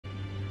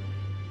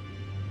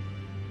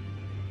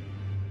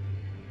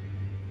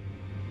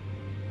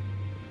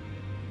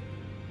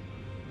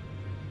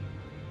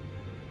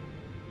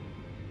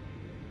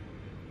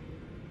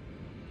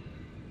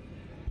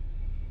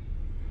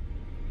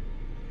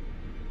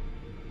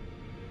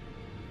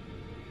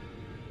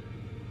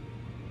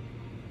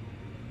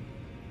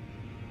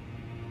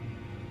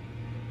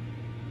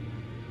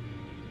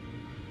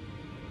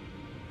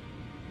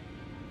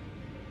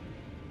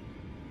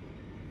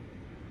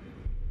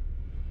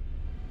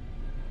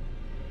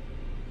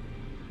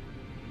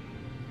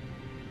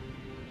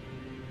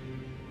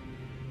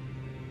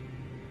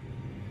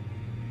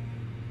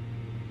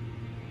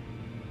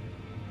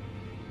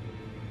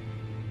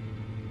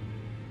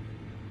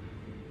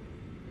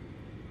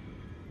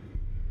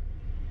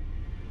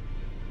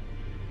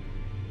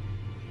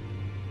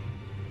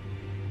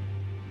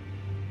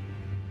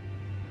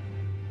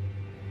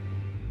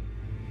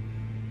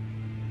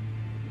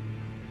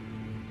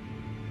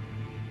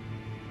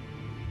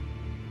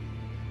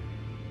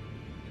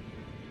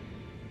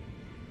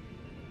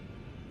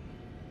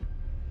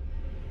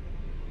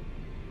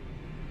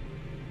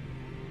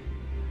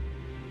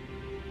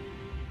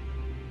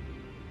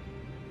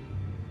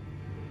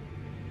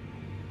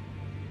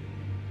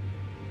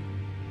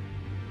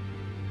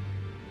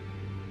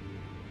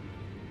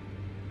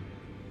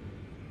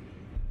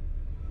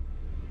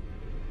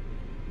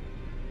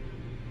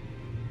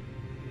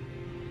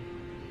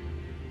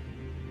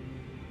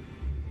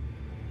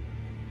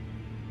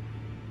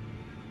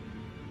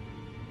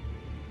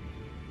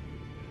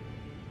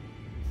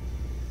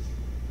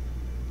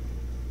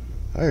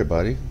Hi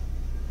everybody.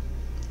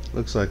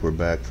 Looks like we're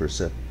back for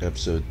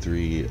episode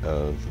 3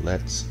 of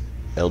Let's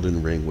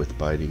Elden Ring with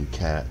Biting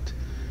Cat.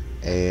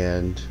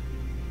 And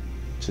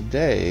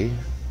today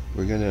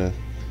we're gonna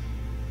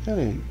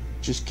kind of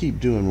just keep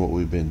doing what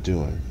we've been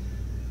doing.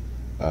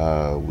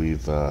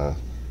 We've gotten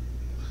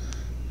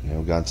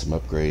some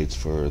upgrades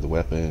for the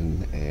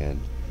weapon,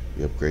 and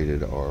we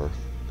upgraded our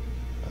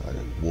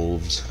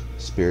wolves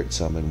spirit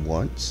summon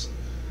once.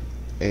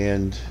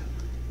 And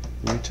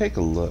when we take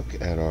a look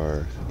at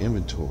our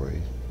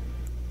inventory,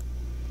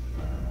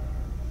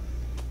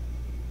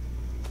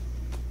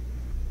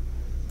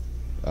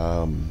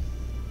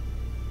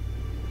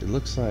 it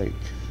looks like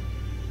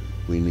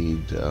we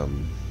need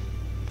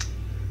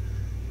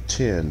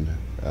 10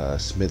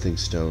 smithing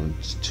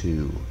stones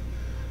to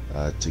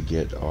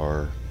get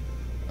our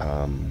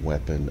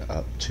weapon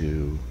up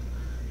to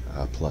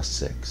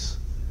 +6,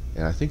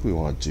 and I think we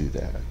want to do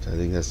that. I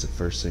think that's the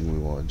first thing we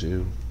want to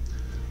do.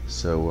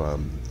 So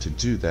to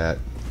do that,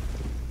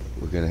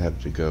 we're gonna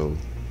have to go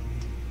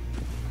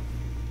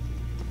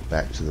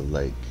back to the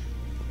lake.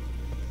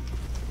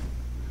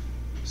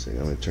 So I'm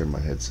going to turn my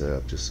headset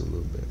up just a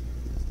little bit.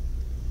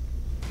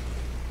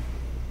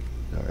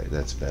 Alright,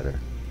 that's better.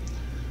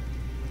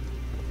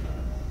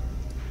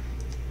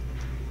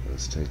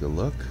 Let's take a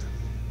look.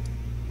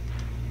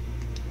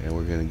 And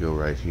we're going to go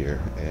right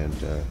here. And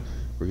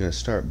we're going to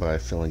start by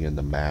filling in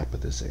the map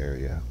of this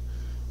area.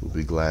 We'll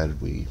be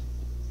glad we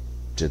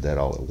did that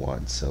all at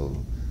once. So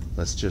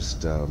let's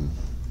just,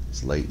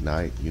 it's late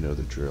night, you know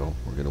the drill.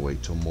 We're going to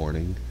wait till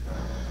morning.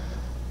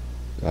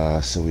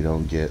 So we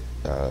don't get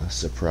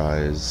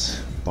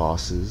surprise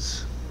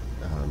bosses,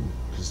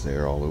 because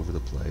they're all over the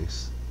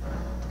place.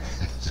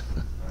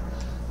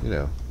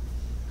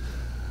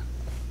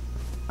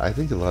 I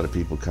think a lot of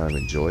people kind of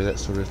enjoy that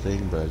sort of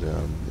thing, but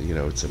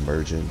it's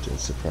emergent and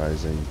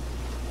surprising.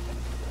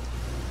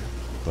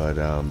 But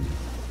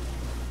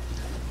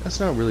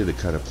that's not really the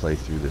kind of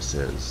playthrough this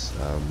is.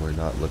 We're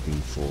not looking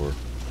for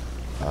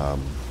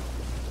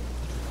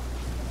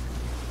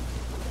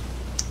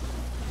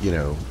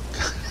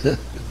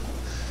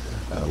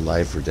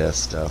life or death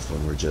stuff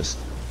when we're just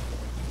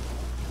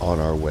on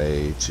our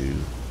way to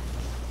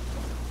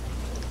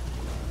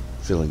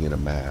filling in a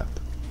map.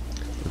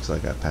 Looks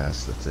like I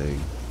passed the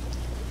thing.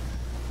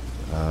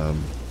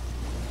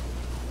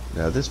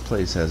 Now this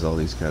place has all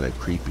these kind of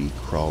creepy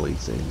crawly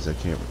things. I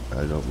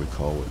don't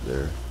recall what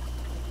they're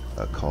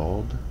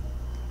called.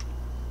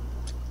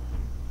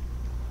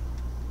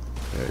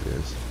 There it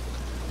is.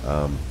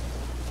 But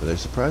they're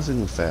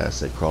surprisingly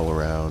fast. They crawl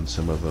around.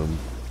 Some of them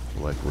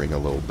like ring a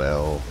little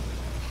bell.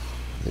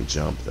 They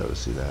jump though,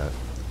 see that?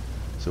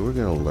 So we're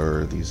gonna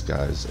lure these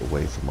guys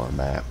away from our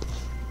map,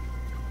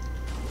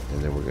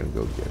 and then we're gonna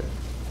go get it.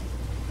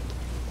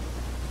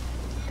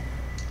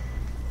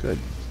 Good.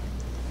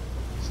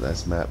 So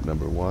that's map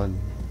number 1.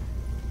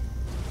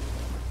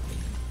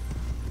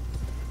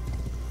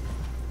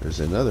 There's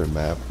another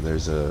map.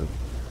 There's a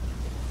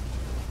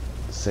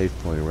save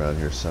point around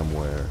here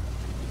somewhere.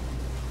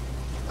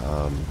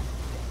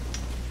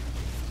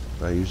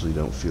 But I usually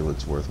don't feel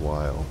it's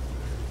worthwhile.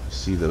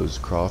 See those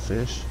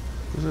crawfish?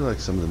 Those are like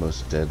some of the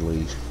most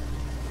deadly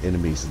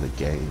enemies in the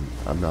game.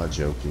 I'm not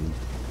joking.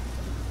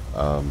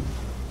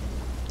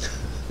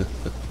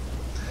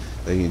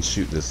 They can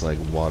shoot this like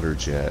water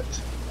jet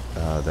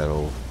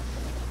that'll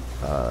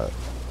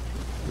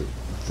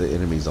the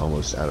enemy's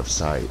almost out of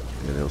sight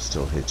and it'll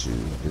still hit you.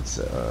 It's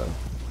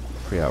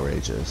pretty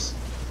outrageous.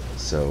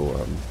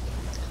 So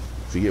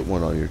if you get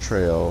one on your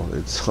trail,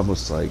 it's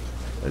almost like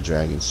a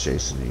dragon's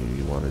chasing you.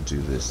 You want to do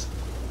this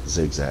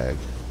zigzag.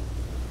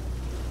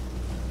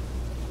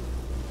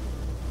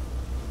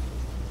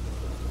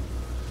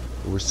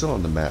 We're still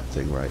on the map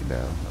thing right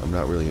now. I'm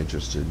not really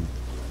interested in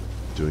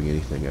doing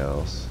anything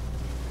else.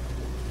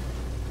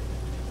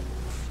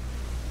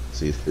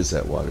 See, there's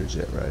that water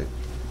jet, right?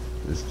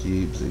 Just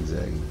keep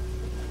zigzagging.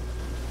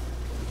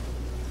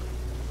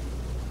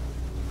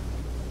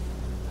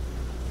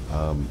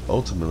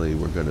 Ultimately,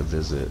 we're going to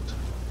visit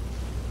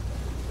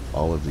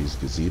all of these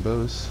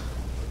gazebos.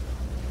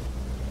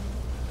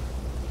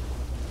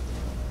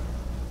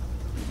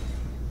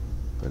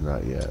 But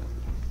not yet.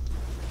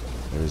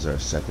 There's our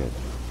second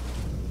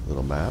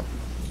little map.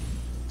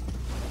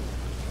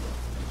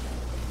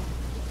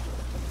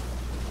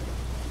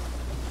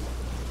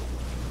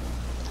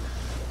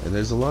 And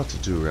there's a lot to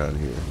do around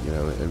here,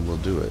 and we'll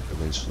do it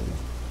eventually.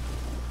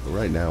 But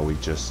right now we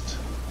just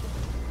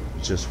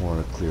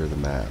want to clear the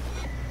map.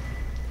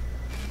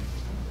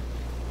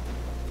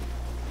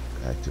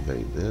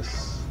 Activate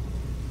this.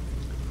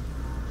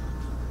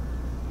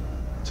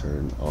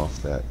 Turn off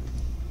that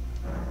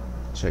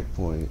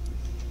checkpoint.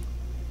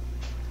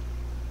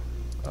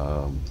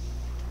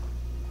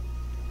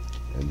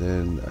 And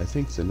then I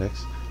think the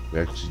next, we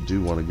actually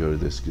do want to go to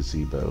this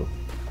gazebo.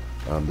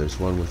 There's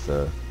one with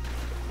a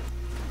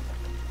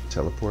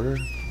teleporter.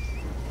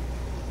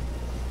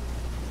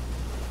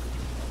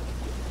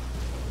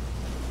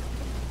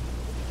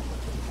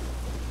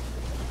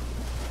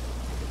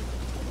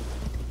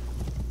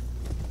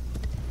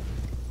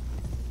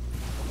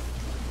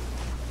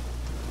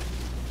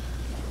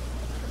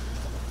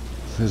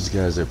 Those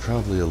guys are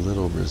probably a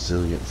little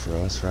resilient for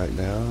us right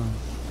now.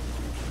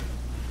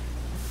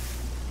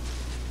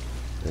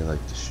 They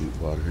like to shoot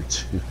water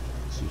too,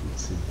 as you can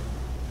see.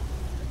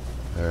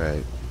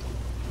 Alright.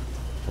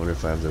 Wonder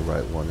if I have the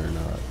right one or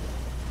not.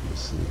 We'll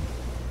see.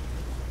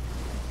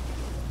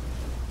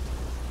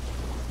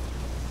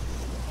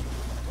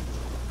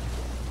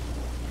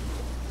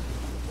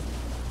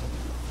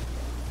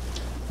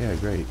 Yeah,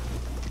 great.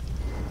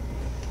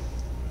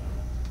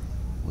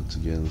 Once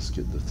again, let's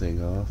get the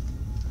thing off.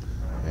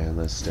 And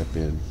let's step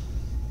in.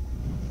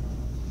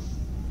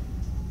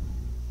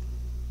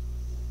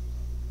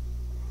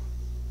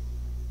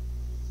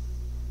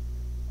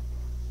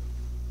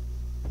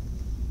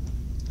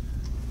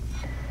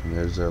 And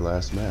there's our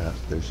last map.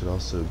 There should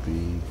also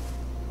be,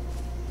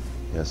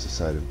 yes, the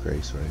Site of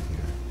Grace right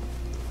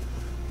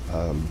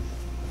here.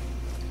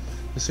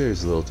 This area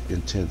is a little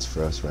intense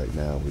for us right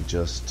now. We're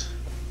just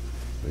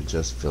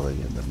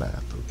filling in the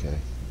map, okay?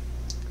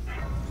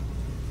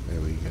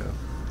 There we go.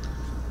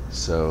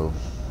 So,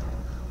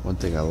 one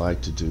thing I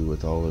like to do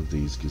with all of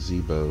these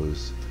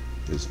gazebos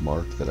is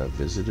mark that I've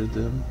visited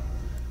them,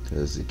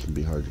 because it can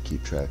be hard to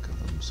keep track of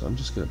them. So I'm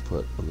just going to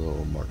put a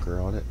little marker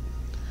on it.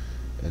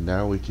 And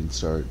now we can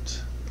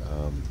start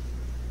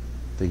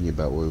thinking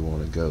about where we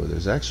want to go.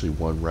 There's actually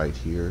one right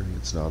here.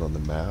 It's not on the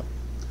map,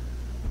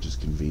 which is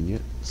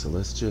convenient. So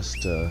let's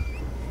just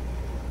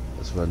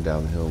let's run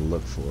down the hill and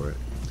look for it.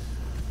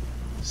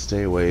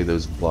 Stay away.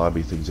 Those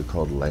blobby things are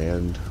called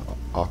land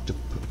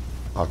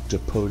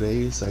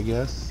octopodes, I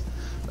guess.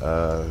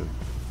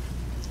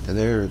 And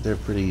they're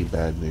pretty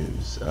bad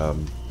news.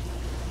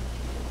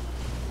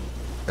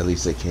 At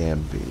least they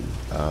can be.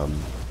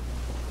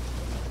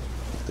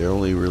 They're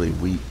only really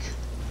weak.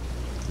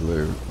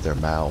 Their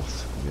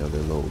mouth, you know,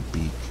 their little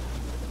beak.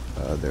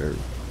 The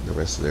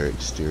rest of their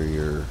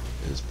exterior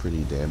is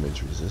pretty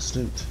damage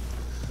resistant.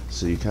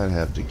 So you kind of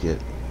have to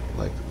get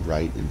like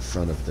right in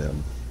front of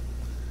them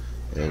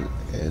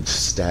and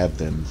stab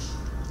them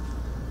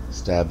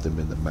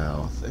in the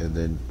mouth, and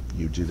then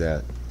you do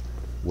that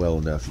well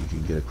enough you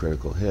can get a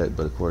critical hit.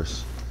 But of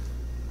course,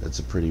 that's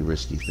a pretty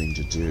risky thing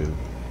to do.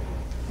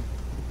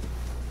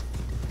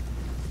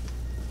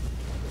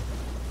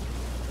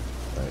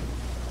 Right,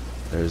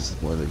 there's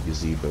one of the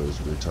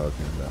gazebos we were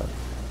talking about.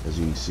 As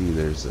you can see,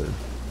 there's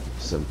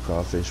some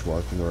crawfish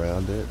walking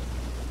around it.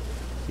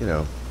 You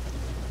know,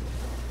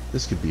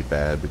 this could be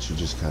bad, but you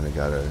just kind of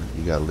gotta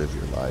live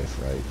your life,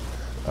 right?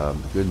 The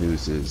good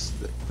news is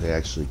that they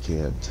actually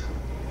can't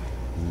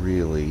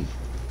really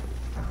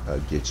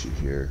get you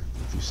here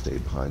if you stay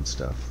behind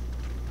stuff.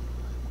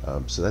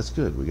 So that's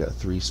good. We got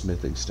 3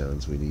 smithing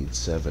stones. We need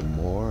 7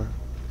 more.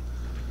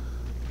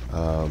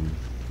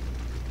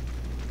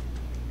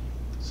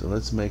 So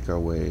let's make our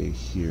way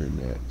here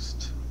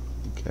next.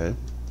 Okay.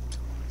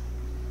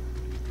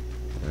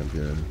 And I'm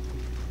gonna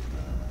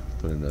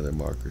put another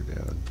marker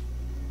down.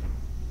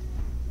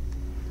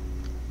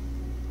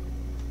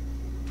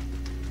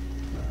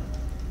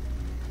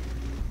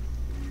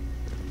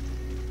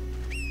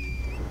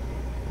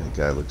 That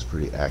guy looks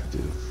pretty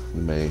active.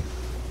 We may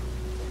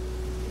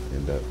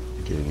end up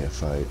getting a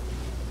fight.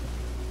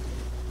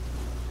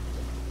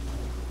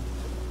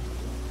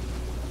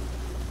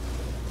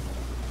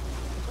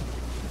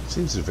 It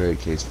seems to vary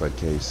case by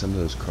case. Some of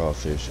those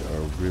crawfish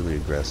are really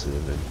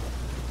aggressive, and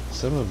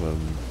some of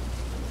them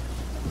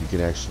you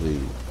can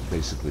actually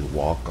basically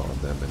walk on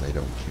them and they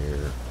don't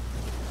care.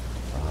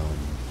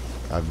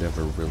 I've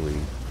never really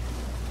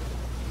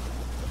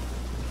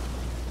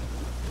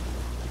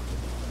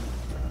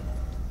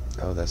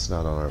oh, that's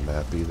not on our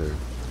map either.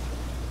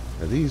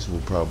 Now these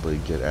will probably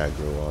get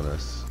aggro on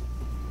us,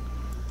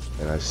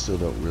 and I still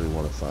don't really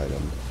want to fight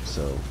them,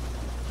 so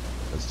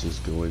let's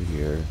just go in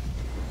here.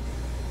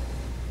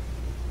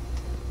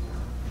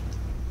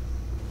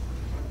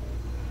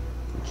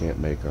 We can't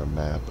make our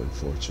map,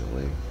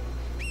 unfortunately.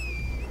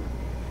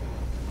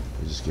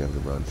 We're just gonna have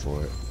to run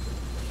for it.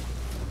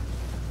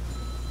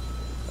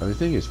 I mean, the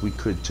thing is, we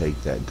could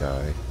take that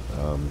guy.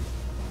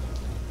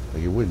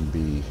 Like, it wouldn't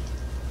be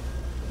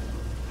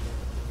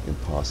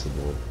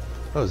impossible.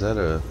 Oh, is that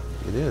a...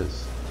 It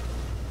is.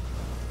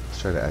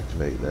 Let's try to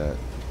activate that.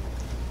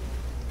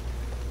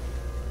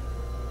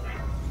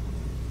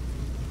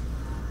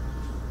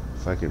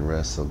 If I can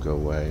rest, they'll go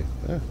away.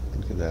 Ah,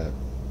 look at that.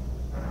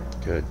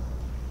 Good.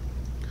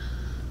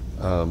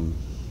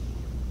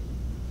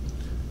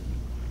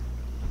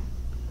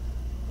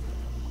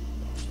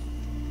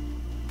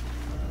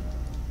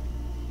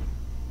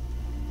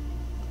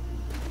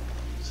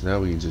 So now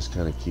we can just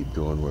kind of keep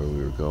going where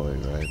we were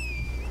going, right?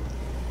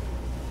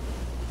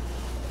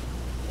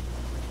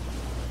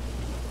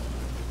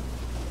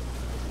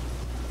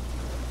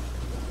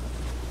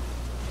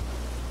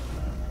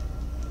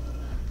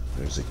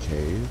 There's a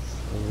cave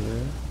over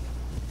there.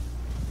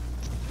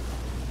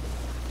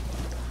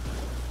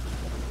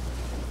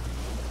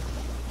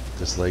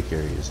 This lake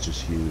area is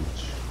just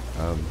huge.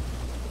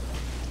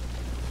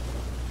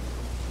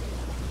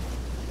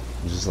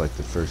 Just like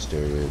the first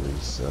area,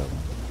 there's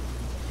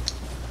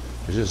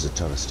just a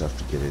ton of stuff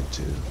to get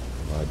into.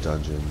 A lot of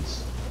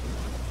dungeons.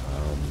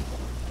 Um,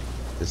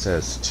 this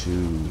has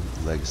 2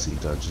 legacy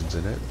dungeons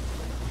in it.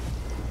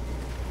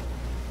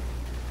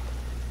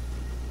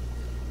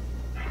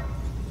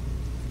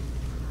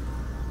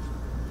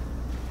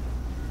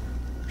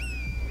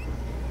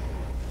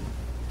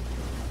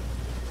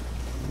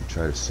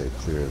 Try to stay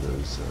clear of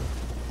those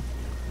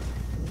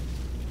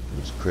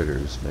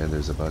critters. Man,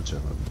 there's a bunch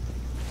of them.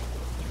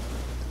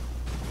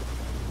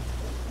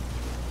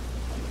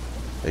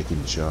 They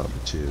can jump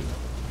too.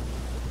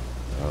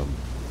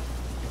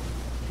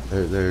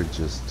 They're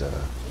just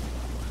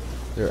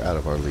they're out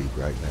of our league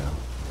right now.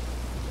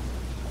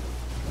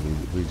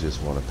 We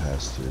just want to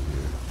pass through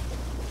here.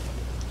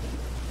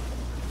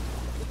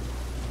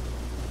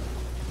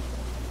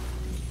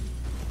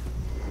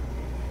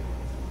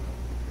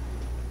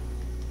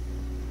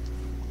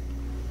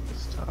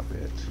 Stop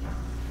it.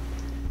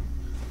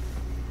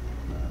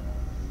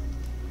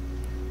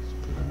 Let's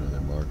put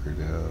another marker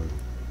down.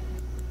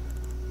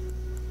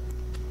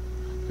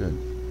 Good.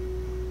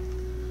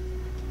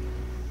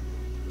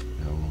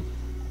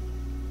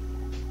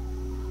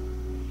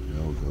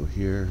 Now we'll go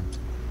here.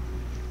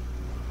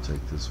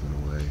 Take this one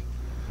away.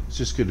 It's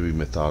just good to be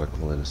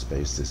methodical in a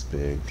space this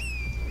big,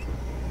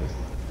 with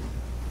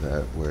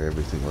that where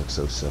everything looks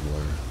so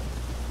similar.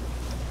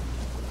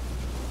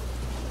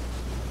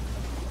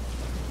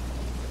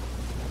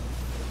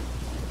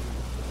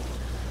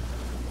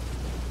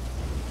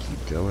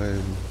 Keep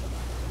going.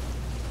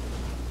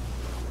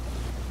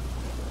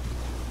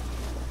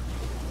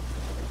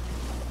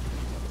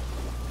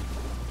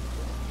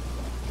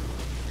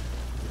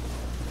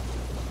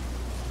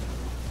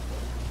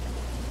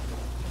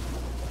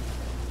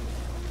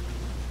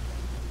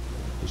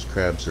 Those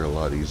crabs are a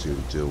lot easier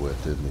to deal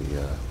with than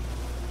the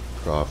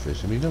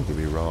crawfish. I mean, don't get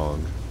me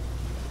wrong.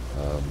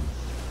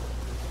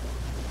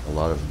 A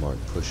lot of them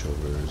aren't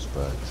pushovers,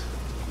 but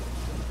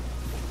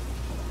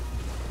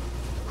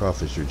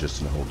crawfish are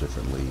just in a whole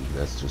different league.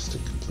 That's just a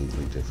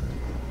completely different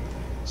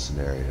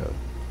scenario.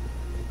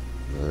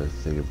 Another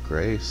thing of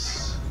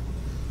grace.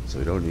 So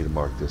we don't need to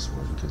mark this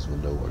one because we'll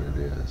know what it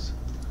is.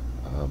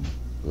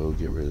 We'll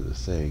get rid of the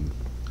thing.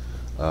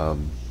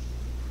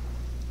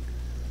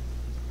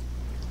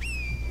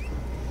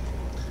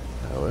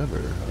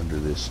 However, under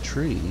this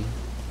tree,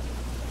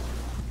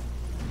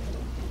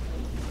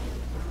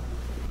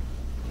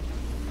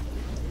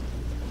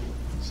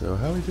 so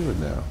how are we doing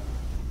now?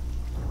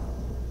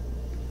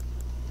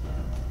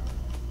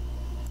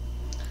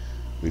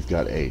 We've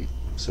got 8,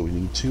 so we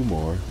need 2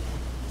 more,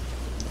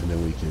 and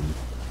then we can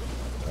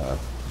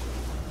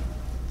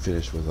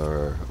finish with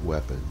our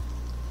weapon.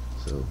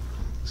 So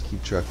let's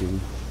keep trucking.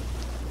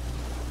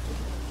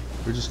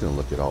 We're just going to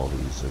look at all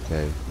these,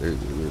 okay?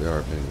 There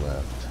aren't many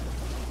left.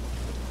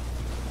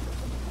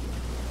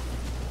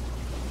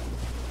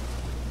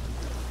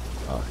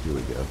 Oh, here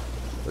we go.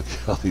 Look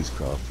at all these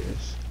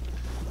crawfish.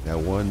 Now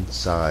one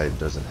side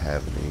doesn't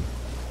have any,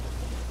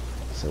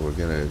 so we're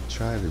gonna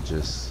try to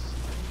just.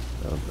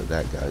 But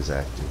that guy's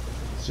active.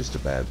 It's just a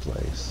bad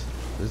place.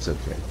 But it's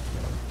okay.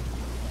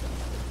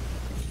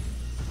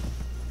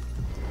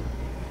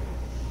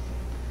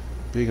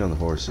 Being on the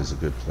horse is a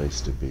good place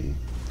to be.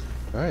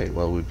 All right.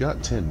 Well, we've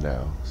got 10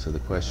 now. So the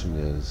question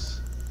is,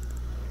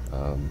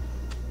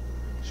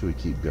 should we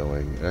keep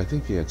going? And I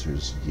think the answer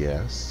is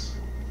yes.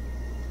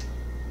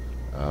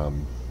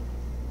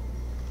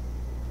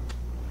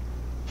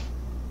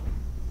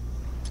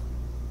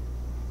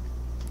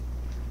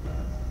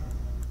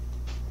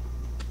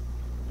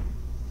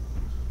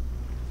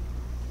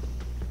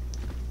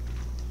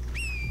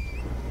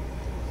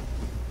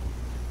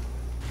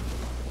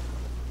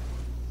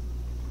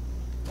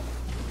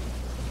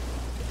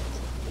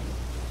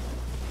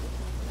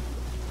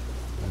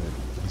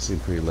 You seem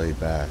pretty laid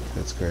back.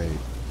 That's great.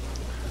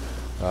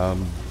 I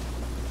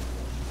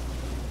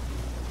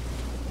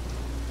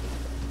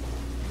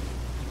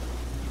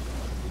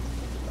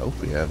hope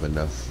we have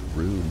enough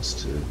runes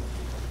to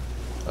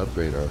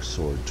upgrade our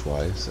sword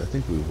twice. I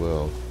think we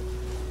will.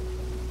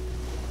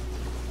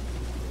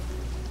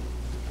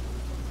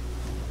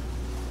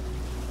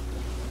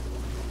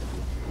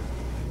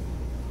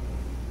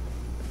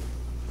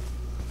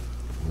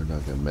 We're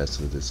not going to mess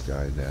with this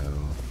guy now.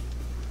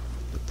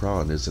 The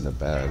prawn isn't a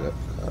bad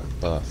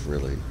buff,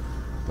 really,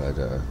 but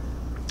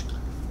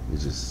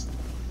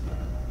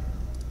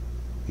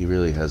he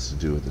really has to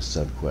do with the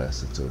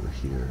subquest that's over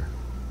here.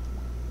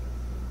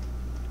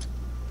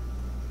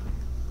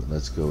 But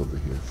let's go over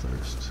here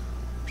first.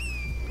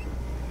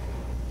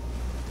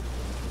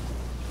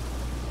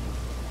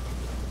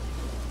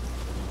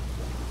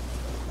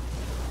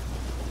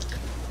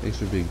 Thanks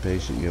for being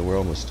patient. Yeah, we're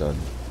almost done.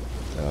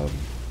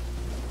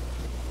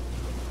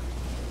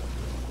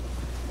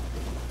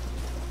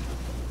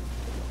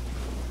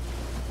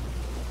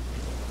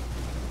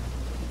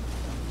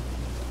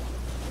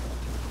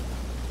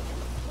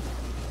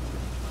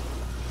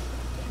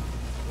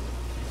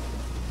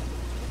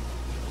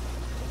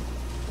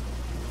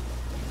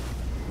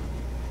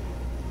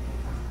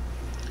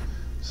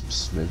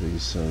 Smithing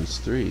Stones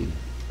 3.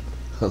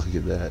 Oh, look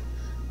at that.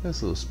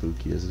 That's a little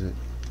spooky, isn't it?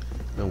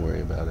 Don't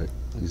worry about it.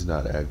 He's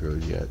not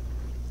aggroed yet.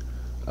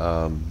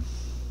 Um,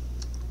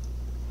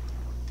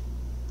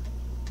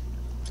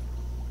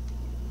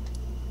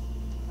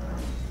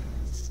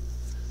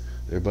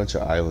 there are a bunch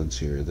of islands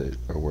here that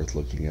are worth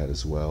looking at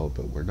as well,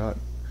 but we're not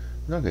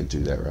going to do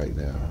that right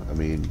now. I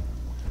mean,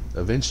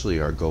 eventually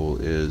our goal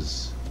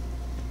is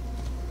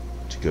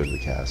to go to the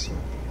castle.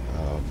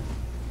 Um,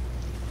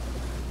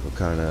 we're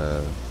kind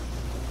of,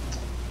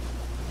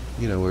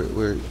 you know,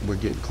 we're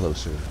getting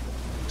closer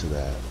to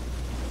that.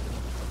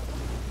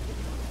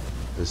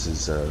 This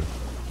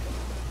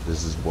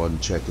is one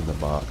check in the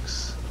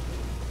box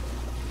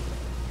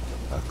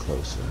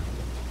closer.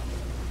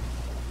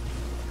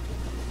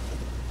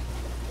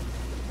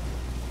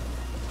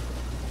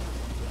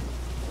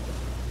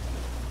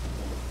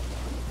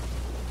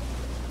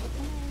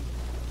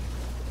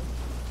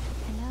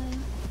 Hello?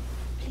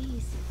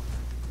 Please.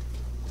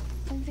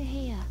 Over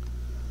here.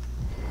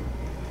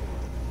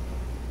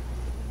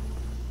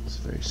 It's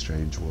a very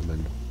strange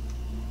woman.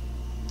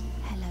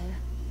 Hello.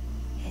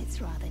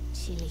 It's rather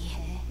chilly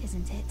here,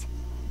 isn't it?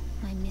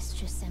 My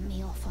mistress sent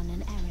me off on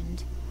an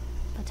errand,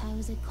 but I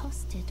was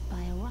accosted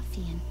by a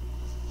ruffian.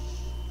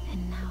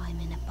 And now I'm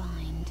in a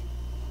bind.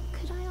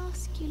 Could I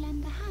ask you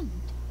lend a hand?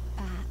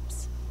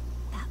 Perhaps.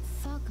 That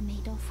thug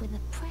made off with a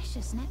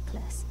precious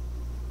necklace.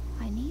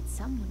 I need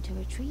someone to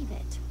retrieve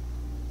it.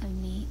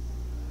 Only,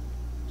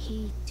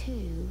 he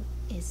too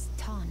is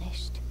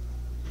tarnished.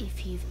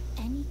 If you've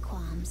any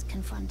qualms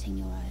confronting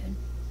your own,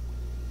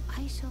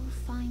 I shall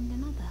find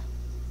another.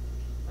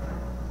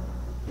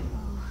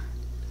 Oh,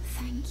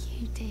 thank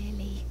you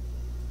dearly.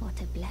 What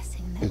a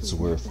blessing that It's we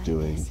worth met like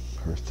doing this.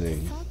 her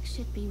thing. The thug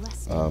should be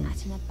resting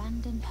at an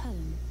abandoned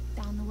home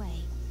down the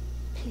way.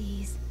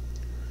 Please,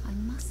 I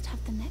must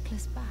have the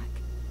necklace back.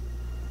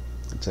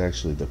 It's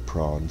actually the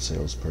prawn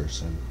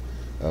salesperson.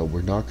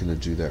 We're not going to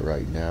do that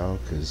right now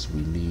because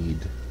we need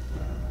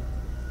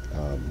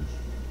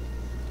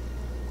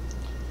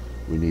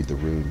the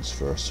runes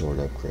for our sword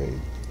upgrade.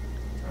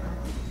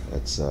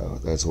 That's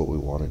what we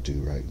want to do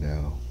right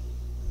now.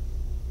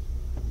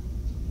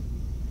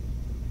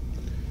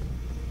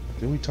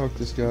 Did we talk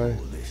this guy?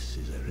 Oh, this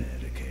is a rare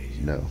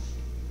occasion. No.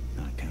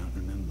 I can't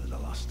remember the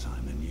last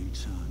time a new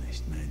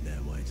tarnished made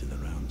their way to the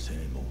round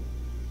table.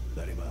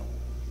 Very well.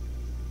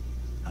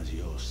 As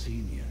your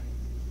senior,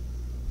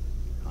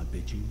 I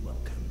bid you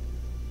welcome.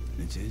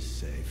 It is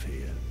safe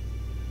here.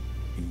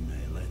 You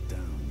may let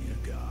down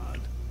your guard.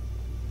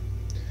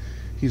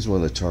 He's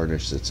one of the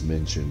tarnished that's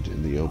mentioned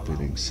in the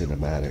opening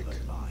cinematic.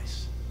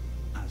 Advice.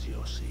 As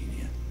your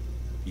senior,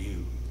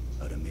 you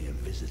are a mere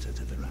visitor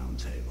to the round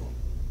table.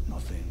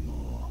 Nothing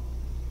more.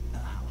 A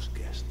house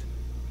guest.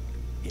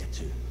 Yet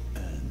to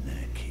earn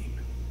their keep.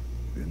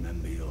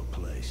 Remember your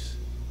place,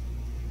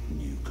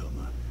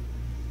 newcomer.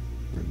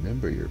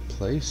 Remember your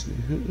place?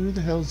 Who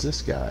the hell's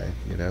this guy?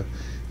 You know,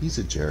 he's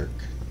a jerk.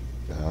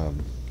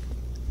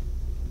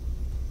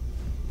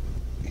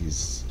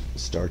 He's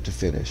start to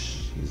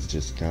finish. He's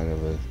just kind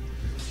of a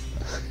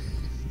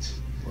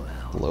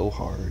Well,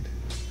 blowhard.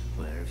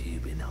 where have you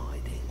been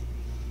hiding?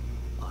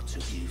 I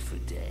took you for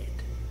dead.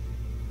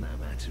 No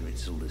matter,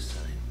 it's all the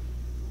same.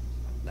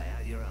 Lay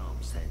out your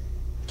arms then.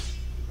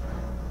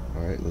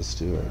 Alright, let's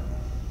do it.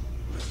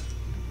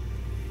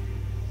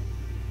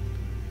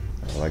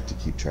 I like to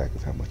keep track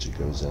of how much it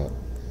goes up.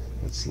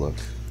 Let's look.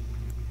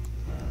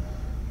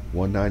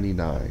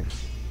 199.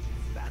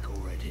 Back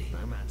already.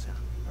 No matter.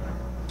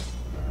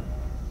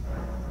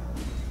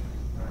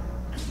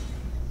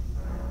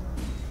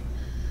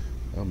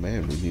 Oh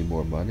man, we need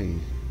more money.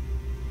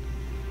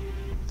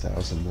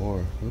 1,000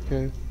 more.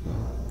 Okay.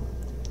 Well,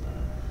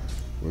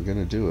 we're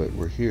gonna do it.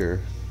 We're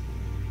here.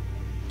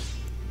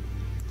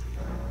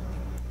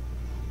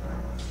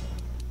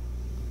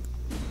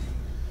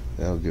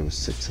 That'll give us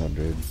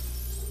 600.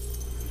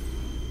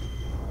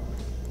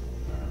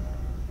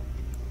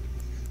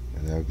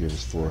 And that'll give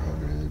us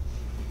 400.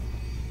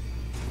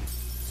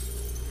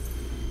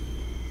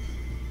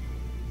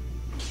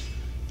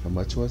 How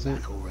much was it?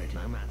 Back already.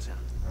 No matter.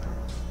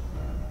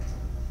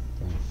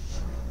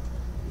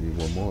 Need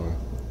one more.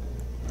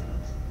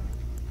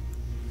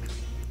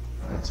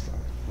 That's fine.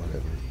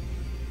 Whatever.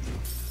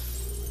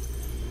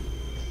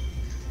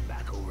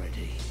 Back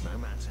already. No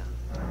matter.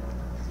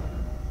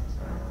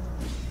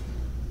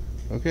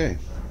 Okay.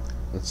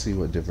 Let's see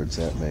what difference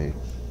that made.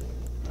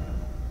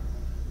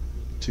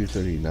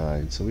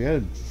 239. So we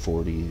added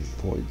 40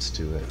 points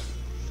to it.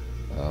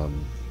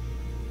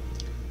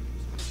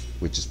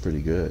 Which is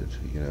pretty good,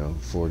 you know,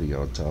 40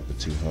 on top of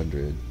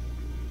 200.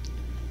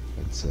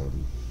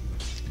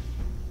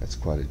 That's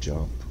quite a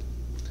jump.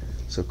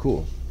 So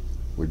cool.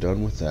 We're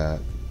done with that.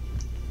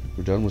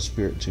 We're done with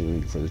spirit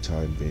tuning for the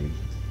time being.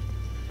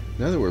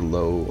 Now that we're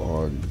low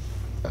on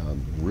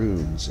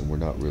runes and we're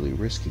not really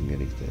risking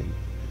anything,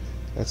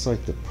 that's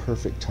like the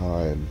perfect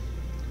time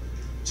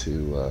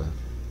to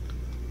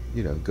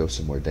you know, go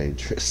somewhere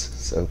dangerous.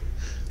 So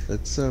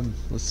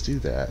let's do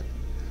that.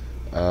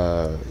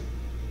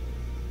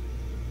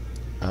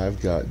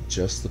 I've got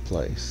just the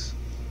place.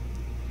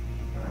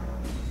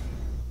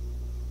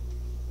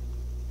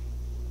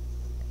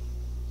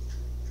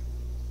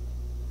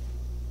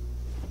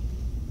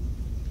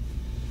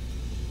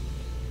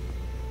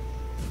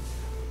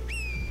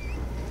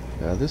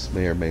 Now this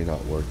may or may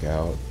not work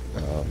out.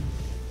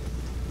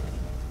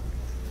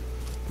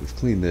 We've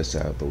cleaned this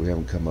out, but we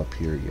haven't come up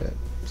here yet.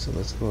 So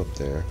let's go up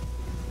there.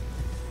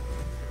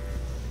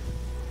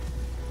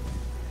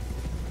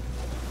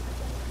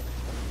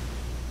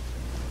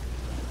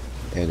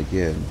 And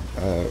again,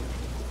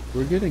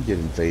 we're going to get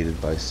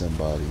invaded by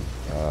somebody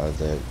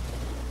that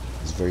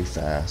is very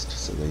fast,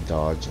 so they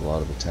dodge a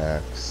lot of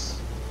attacks.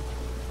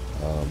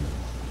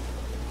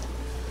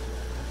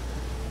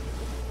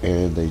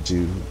 And they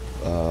do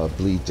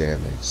bleed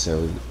damage,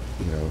 so,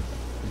 you know,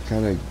 it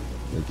kind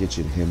of gets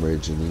you to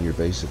hemorrhage, and then you're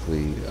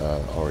basically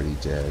already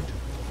dead,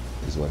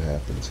 is what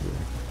happens here.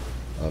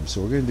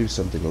 So we're going to do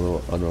something a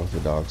little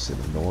unorthodox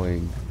and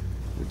annoying,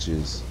 which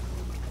is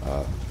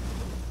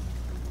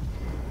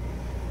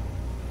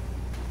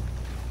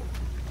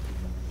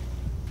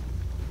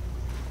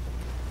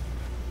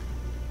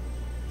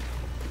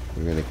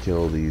we're going to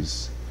kill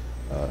these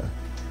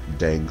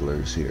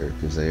danglers here,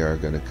 because they are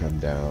going to come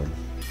down.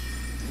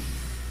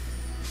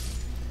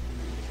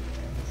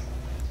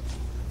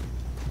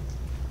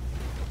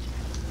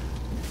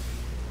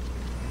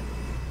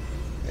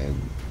 And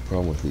the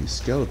problem with these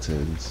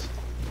skeletons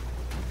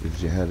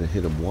is you had to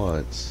hit them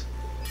once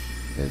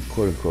and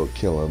quote-unquote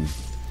kill them,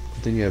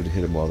 but then you have to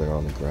hit them while they're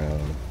on the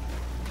ground.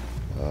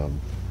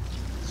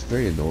 It's a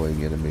very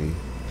annoying enemy.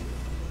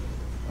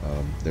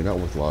 They're not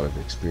worth a lot of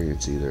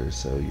experience either,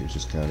 so you're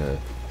just kind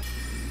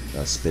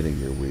of spinning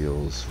your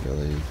wheels,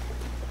 really.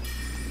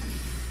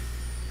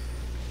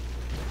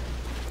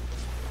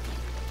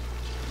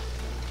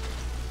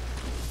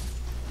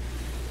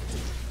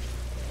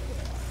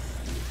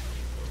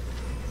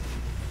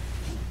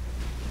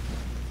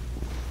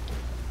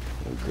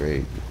 Oh,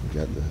 great. We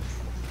got the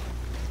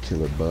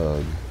killer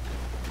bug.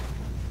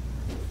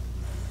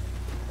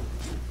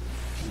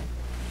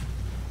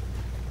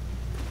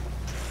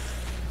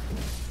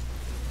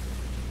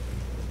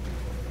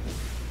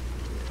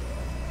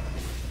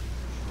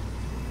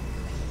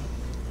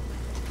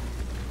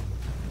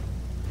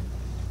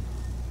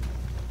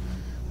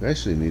 We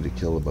actually need to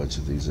kill a bunch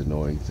of these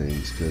annoying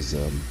things, because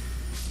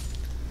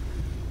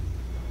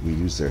we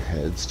use their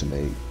heads to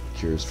make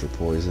cures for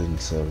poison,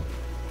 so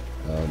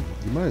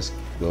you might as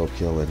well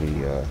kill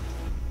any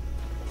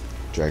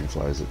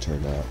dragonflies that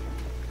turn up.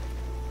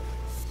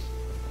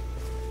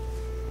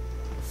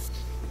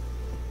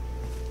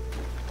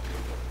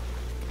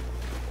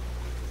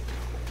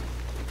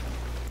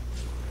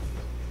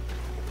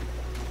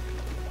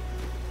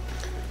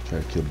 Try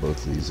to kill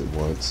both of these at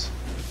once.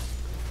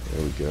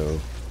 There we go.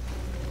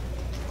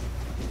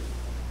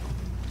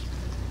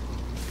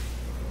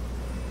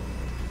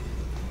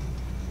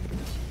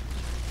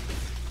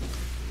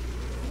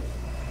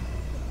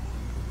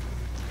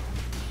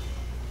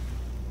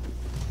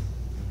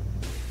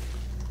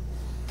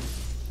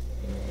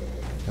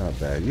 Not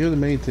bad. You know, the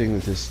main thing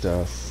with this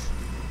stuff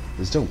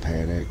is don't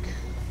panic,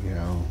 you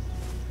know.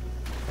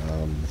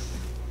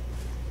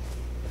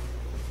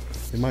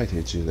 It might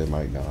hit you, they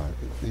might not.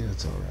 Yeah,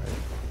 it's alright.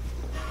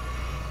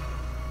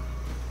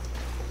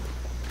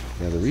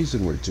 Now, the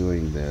reason we're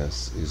doing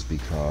this is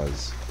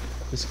because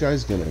this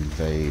guy's going to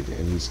invade,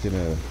 and he's going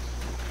to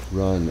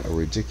run a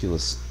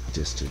ridiculous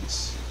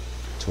distance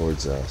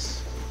towards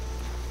us.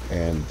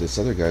 And this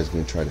other guy's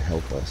going to try to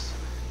help us.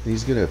 And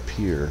he's going to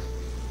appear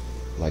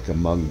like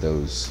among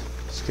those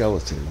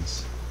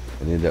skeletons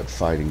and end up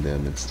fighting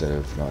them instead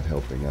of not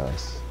helping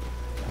us.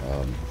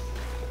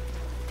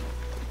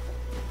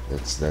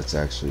 That's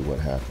actually what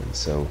happens.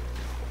 So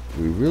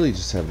we really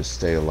just have to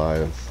stay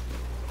alive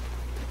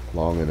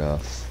long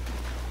enough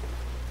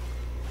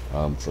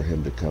for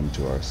him to come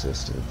to our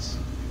assistance.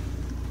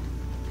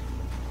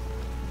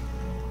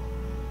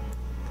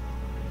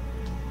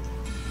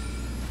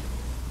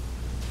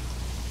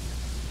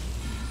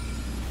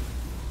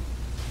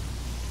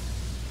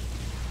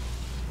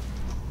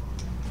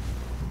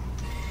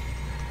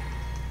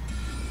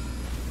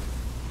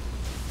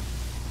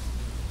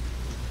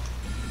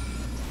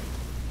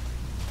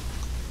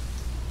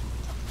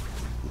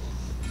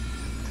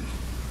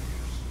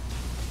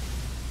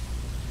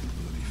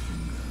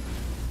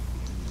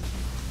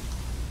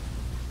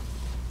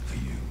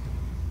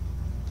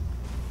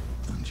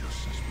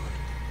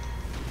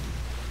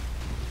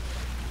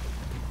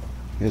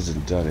 He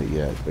hasn't done it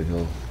yet, but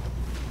he'll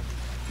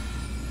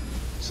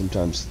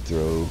sometimes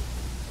throw.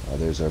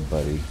 There's our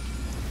buddy.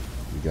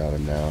 We got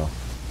him now.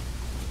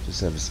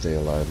 Just have to stay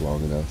alive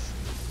long enough.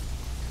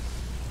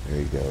 There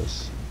he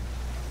goes.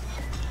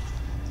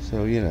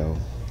 So, you know,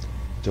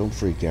 don't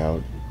freak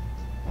out.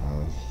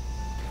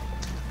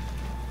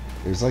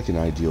 There's like an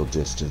ideal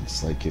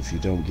distance. Like if you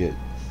don't get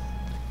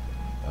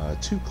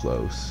too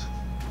close,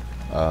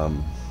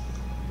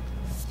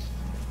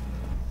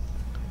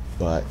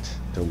 but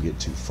don't get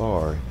too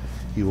far,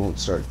 he won't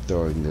start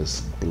throwing this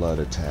blood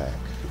attack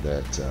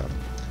that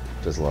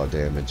does a lot of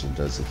damage and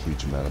does a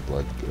huge amount of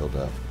blood build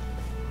up.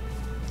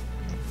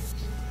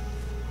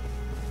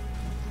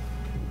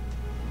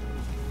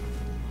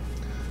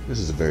 This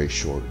is a very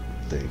short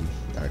thing,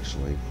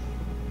 actually.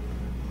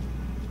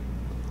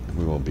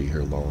 We won't be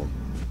here long.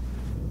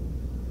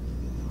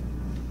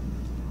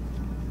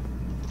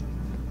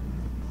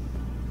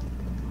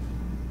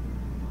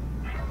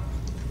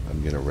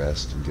 I'm gonna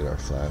rest and get our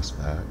flask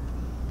back.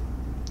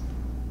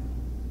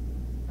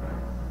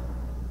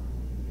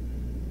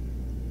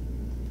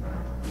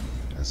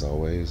 As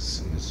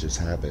always, it's just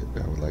habit.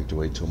 I would like to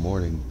wait till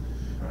morning,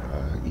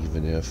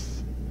 even if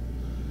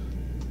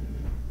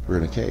we're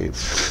in a cave.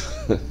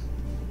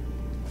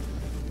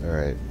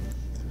 Alright,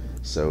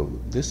 so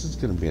this is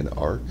going to be an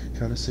arc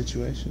kind of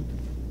situation,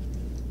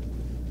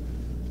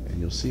 and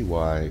you'll see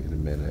why in a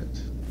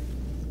minute.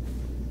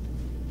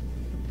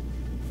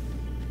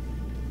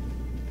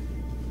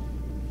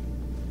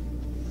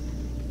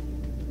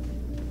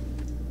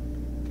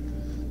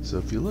 So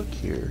if you look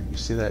here, you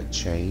see that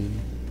chain?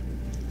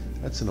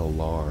 That's an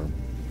alarm.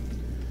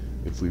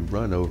 If we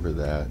run over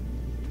that,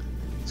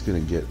 it's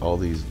going to get all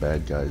these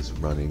bad guys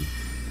running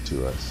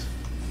to us.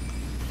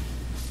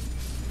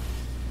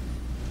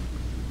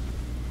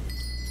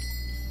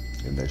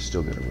 And they're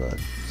still going to run,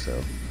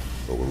 so,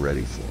 but we're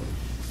ready for them.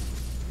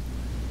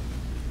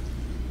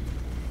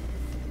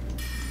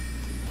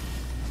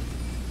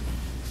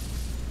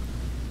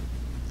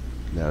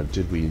 Now,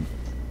 did we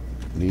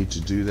need to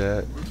do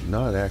that?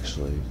 Not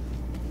actually.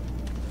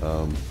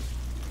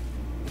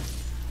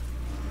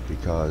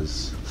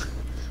 Because,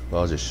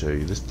 well, I'll just show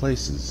you. This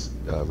place is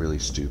really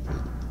stupid.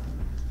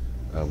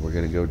 We're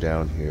going to go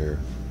down here,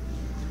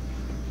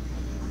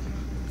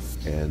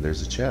 and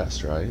there's a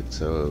chest, right?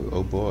 So,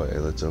 oh boy,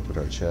 let's open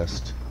our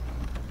chest.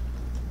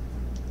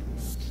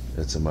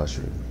 It's a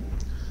mushroom.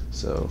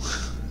 So,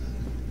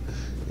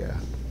 yeah.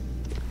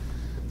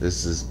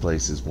 This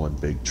place is one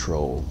big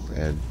troll,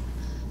 and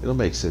it'll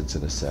make sense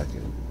in a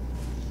second.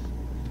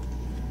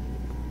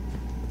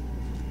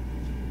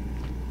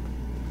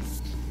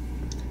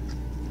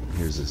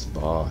 Here's this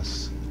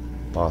boss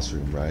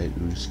room, right?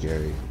 Ooh,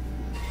 scary.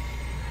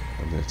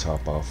 I'm gonna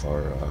top off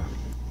our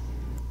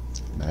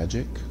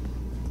magic.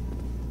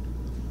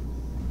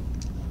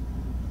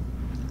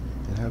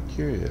 And how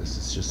curious,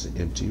 it's just an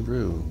empty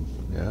room,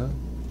 yeah?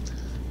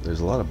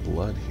 There's a lot of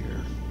blood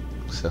here.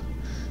 So,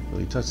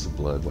 when you touch the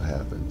blood, what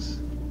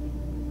happens?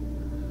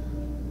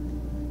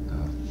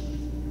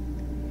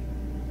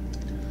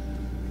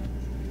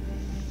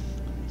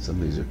 Some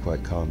of these are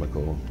quite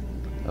comical.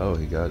 Oh,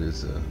 he got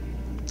his, yeah.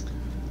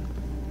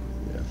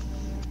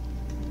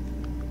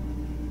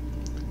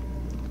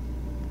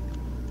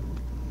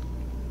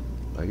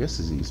 I guess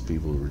these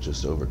people were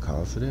just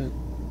overconfident.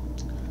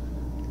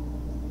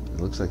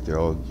 It looks like they're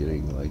all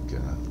getting, like,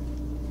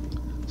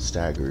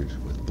 staggered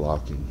with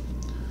blocking.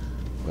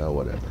 Well,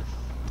 whatever.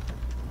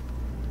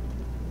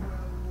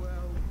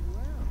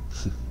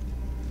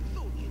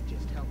 Thought you'd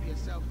just help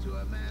yourself to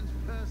a man's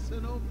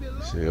personal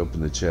belongings. So you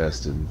open the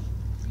chest and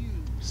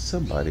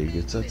somebody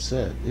gets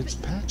upset. It's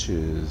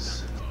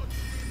Patches.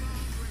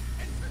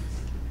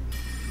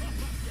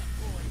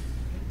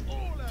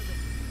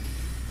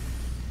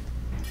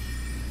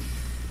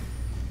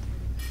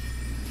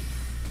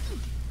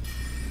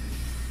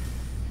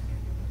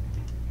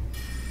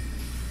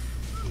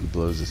 He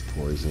blows his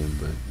poison,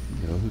 but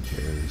you know, who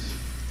cares?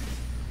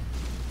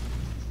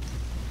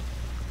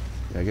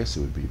 Yeah, I guess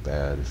it would be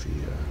bad if he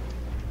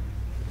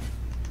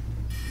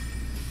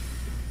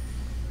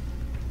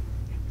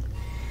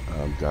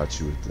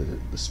got you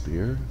with the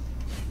spear.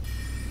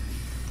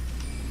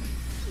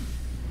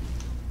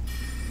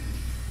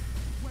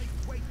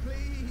 Wait,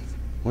 please.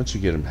 Once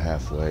you get him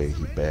halfway,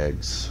 he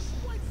begs,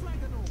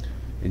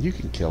 and you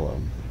can kill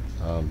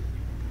him.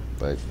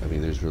 But I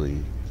mean, there's really,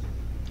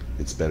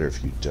 it's better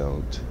if you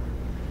don't.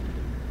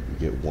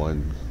 You get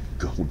one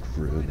gold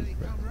rune.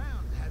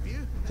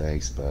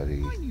 Thanks,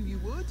 buddy. I knew you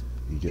would.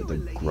 You get the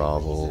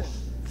grovel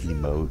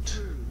emote.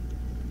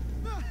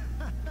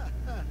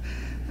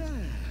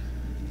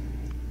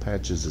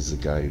 Patches is a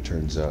guy who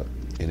turns up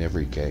in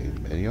every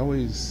game, and he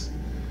always,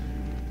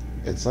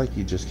 it's like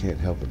he just can't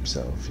help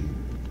himself.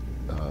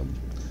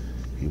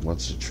 He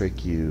wants to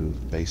trick you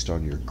based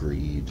on your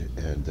greed,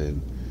 and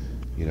then,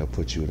 you know,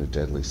 put you in a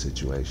deadly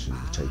situation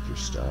to take your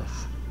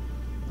stuff.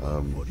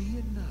 What do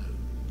you know?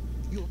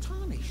 You're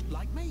tarnished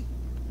like me.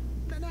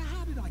 Now,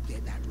 how did I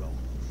get that wrong?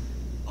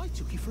 I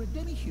took you for a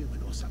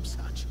demi-human or some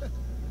such. But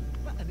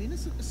an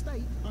innocent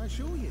mistake, I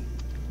assure you.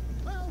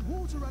 Well,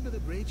 water under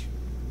the bridge.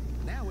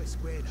 Now we're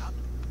squared up.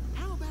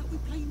 How about we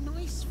play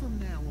nice from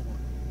now on?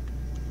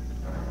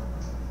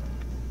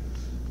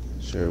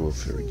 Sure, we'll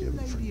forgive him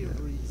for Lady of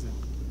that. reason.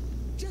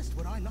 Just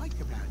what I like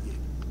about you.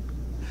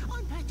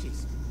 I'm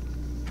Patches.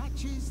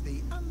 Patches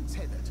the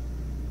untethered.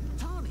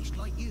 Tarnished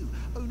like you,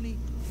 only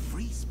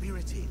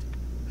free-spirited.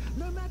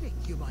 Nomadic,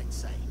 you might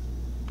say.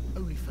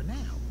 Only for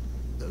now,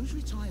 those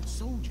retired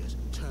soldiers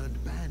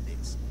turned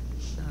bandits.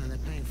 They're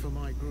paying for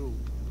my gruel.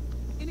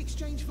 In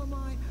exchange for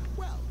my,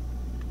 well,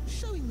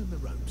 showing them the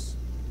ropes.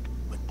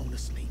 But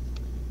honestly,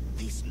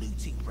 this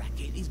looting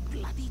racket is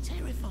bloody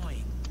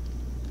terrifying.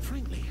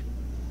 Frankly,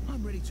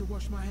 I'm ready to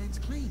wash my hands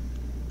clean.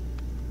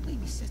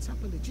 Maybe set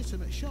up a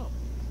legitimate shop.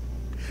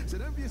 So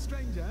don't be a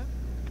stranger.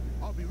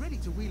 I'll be ready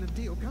to wheel and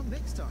deal come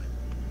next time.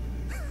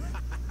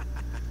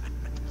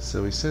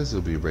 So he says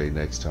he'll be ready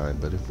next time,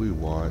 but if we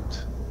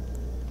want,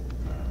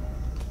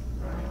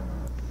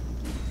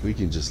 we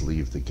can just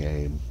leave the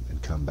game and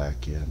come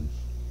back in,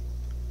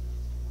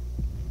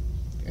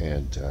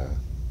 and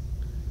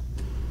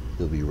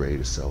he'll be ready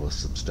to sell us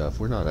some stuff.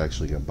 We're not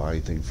actually going to buy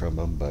anything from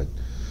him, but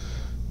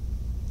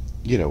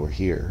you know, we're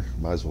here.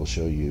 Might as well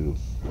show you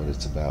what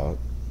it's about.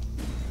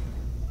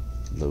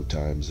 Load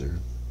times are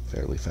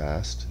fairly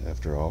fast,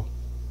 after all.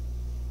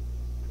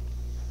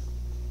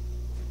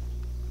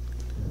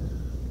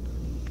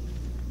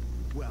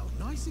 Well,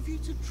 nice of you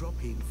to drop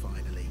in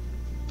finally.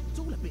 It's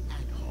all a bit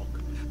ad hoc,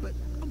 but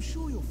I'm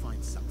sure you'll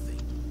find something.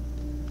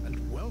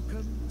 And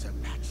welcome to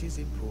Patch's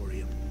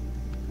Emporium,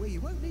 where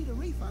you won't need a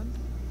refund,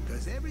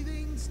 because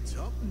everything's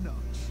top notch.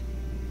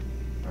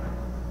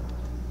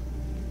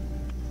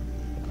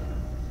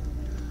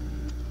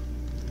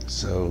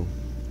 So,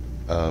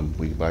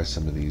 we can buy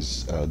some of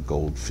these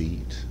gold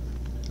feet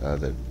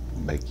that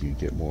make you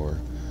get more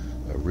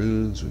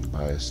runes. We can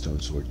buy a stone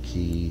sword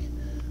key.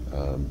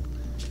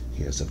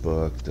 He has a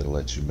book that'll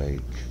let you make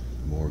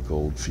more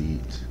gold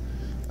feet.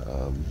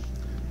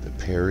 The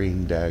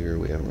parrying dagger,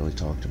 we haven't really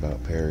talked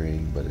about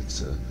parrying, but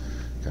it's a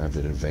kind of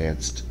an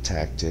advanced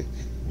tactic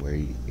where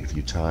if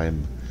you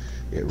time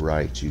it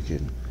right, you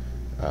can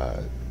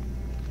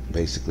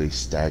basically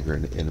stagger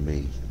an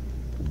enemy,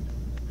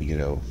 you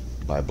know,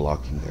 by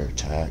blocking their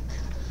attack.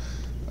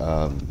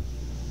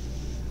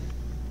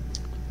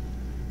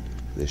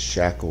 The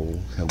shackle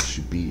helps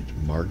you beat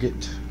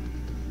Margit,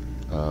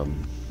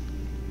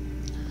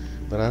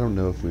 but I don't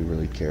know if we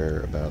really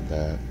care about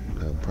that.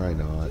 Probably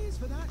not. Cheers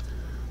for that.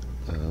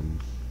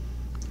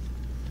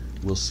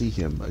 We'll see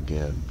him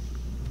again.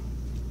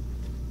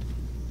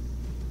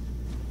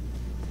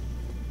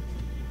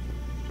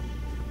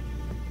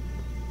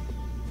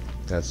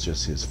 That's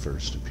just his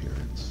first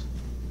appearance.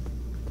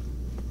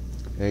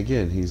 And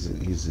again, he's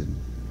in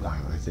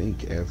I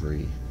think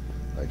every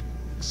like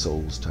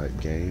Souls type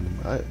game.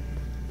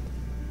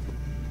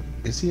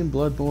 Is he in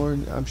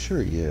Bloodborne? I'm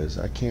sure he is.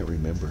 I can't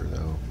remember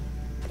though.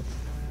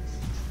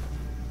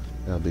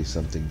 That'll be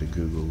something to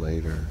Google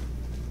later.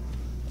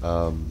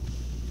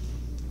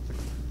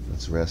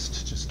 Let's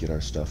rest, just get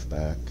our stuff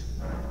back.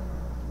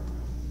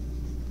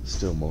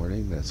 Still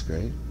morning, that's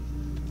great.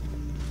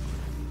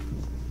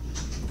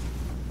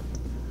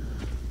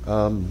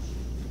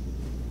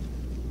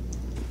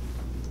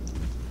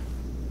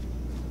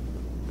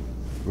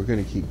 We're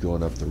going to keep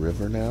going up the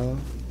river now.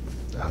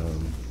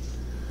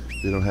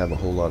 We don't have a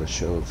whole lot of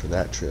show for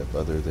that trip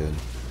other than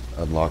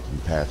unlocking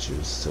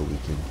patches so we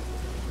can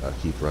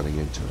keep running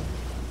into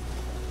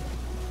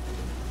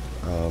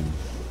them.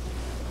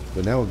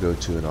 But now we'll go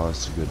to an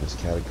honest to goodness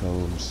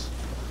catacombs,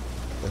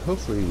 and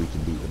hopefully we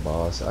can beat the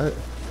boss. I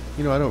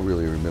don't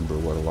really remember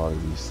what a lot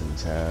of these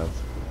things have.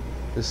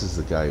 This is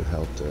the guy who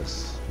helped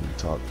us. We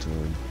talked to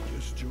him.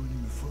 Just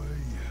joining the fray,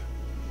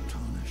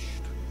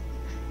 tarnished.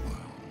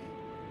 Well,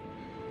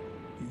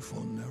 you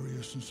fought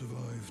Nereus and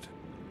survived.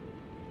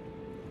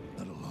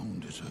 That alone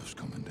deserves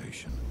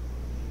commendation.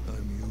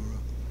 I'm Yura,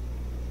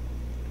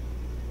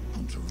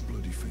 hunter of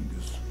bloody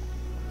fingers,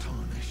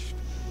 tarnished,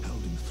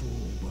 held in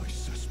thrall by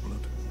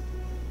cessblood.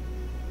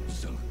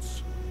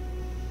 Zealots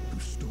who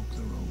stalk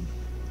their own.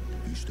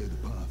 You stay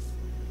the path.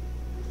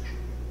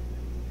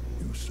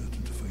 You're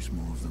certain to face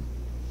more of them.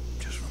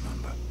 Just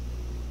remember,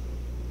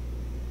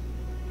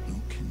 no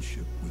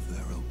kinship with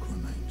their ilk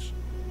remains.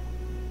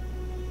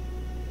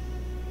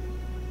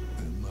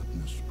 Their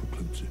madness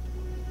precludes it.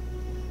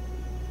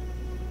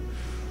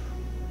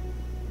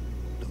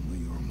 Don't let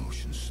your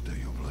emotions stay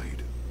your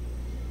blade.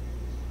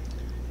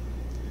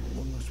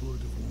 One last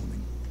word of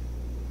warning.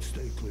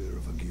 Stay clear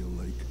of Agil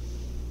Lake.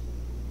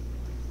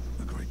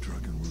 The great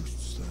dragon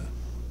roosts there,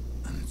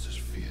 and it's as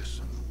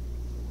fearsome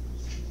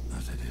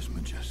as it is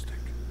majestic.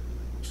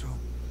 So,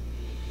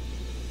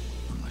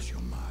 unless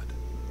you're mad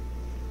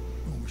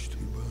or wish to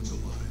be burned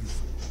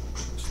alive,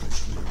 stay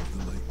clear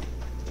of the lake.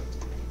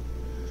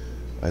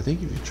 I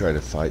think if you try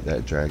to fight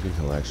that dragon,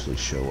 he'll actually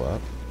show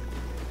up.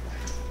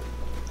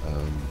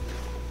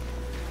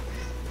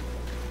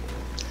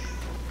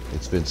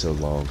 It's been so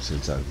long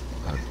since I've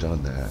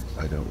done that,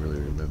 I don't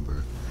really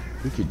remember.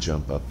 We could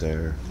jump up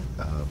there,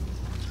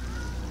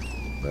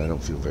 but I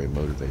don't feel very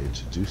motivated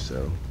to do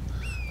so.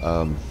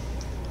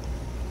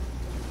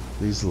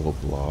 These little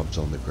blobs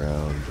on the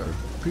ground are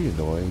pretty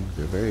annoying.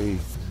 They're very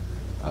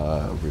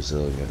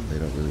resilient. They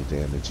don't really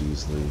damage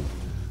easily.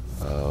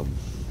 They're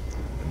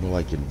more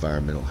like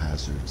environmental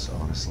hazards,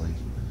 honestly.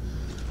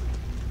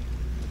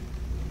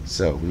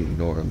 So we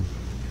ignore them.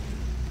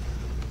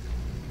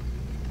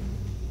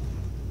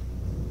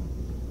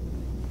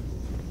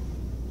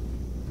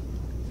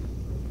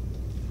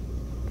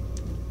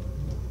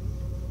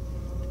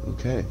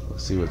 Okay,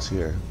 let's see what's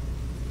here.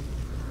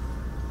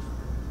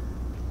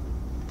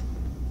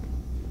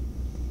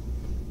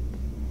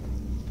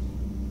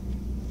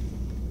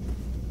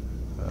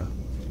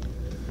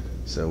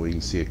 So we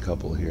can see a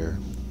couple here.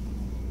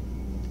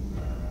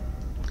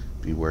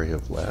 Be wary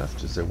of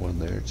left. Is there one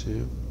there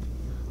too?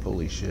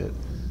 Holy shit,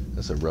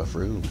 that's a rough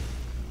room.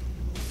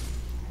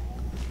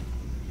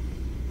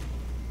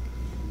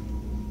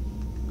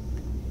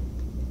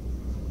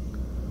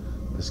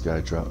 This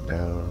guy dropped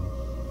down.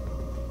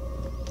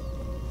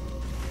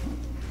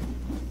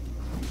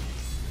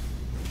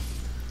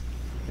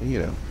 And, you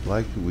know,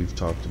 like we've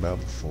talked about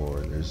before,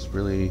 there's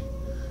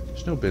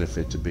no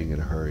benefit to being in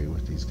a hurry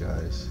with these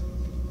guys.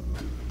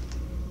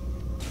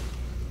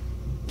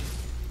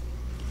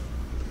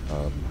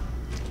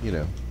 You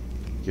know,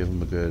 give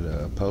them a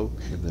good poke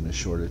and then a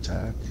short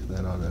attack.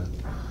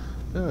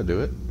 That'll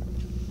do it.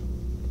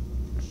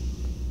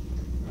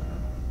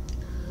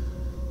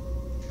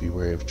 Be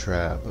wary of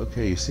trap.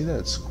 Okay, you see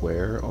that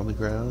square on the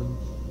ground?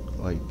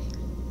 Like,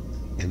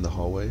 in the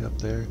hallway up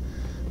there?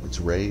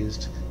 It's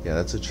raised. Yeah,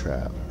 that's a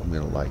trap. I'm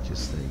gonna like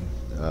his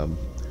thing.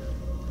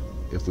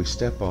 If we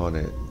step on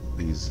it,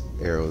 these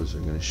arrows are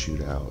gonna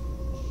shoot out.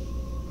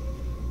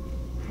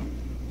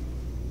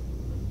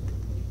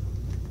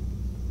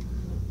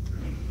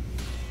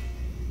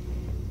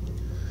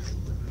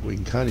 We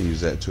can kind of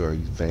use that to our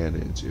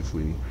advantage if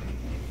we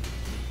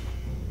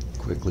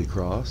quickly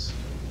cross.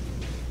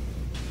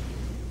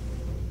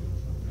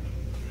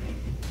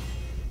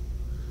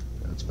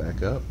 Let's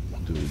back up.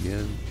 Do it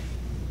again.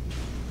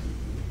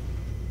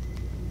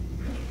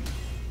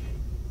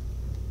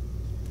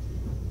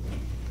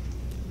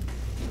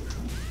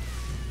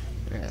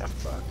 Ah,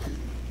 fuck.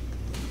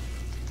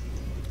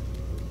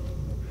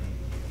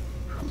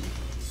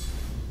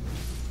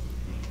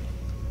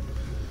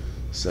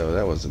 So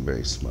that wasn't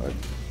very smart,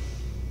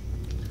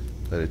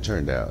 but it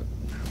turned out.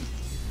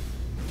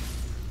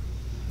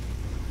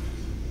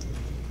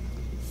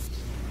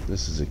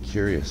 This is a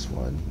curious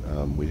one.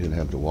 We didn't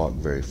have to walk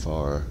very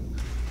far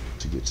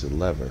to get to the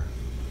lever.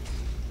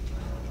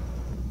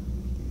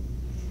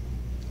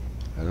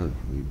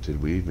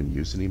 Did we even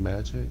use any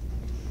magic?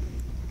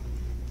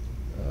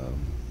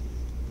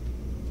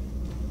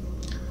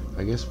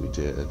 I guess we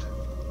did.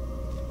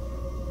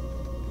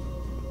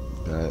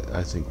 But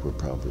I think we're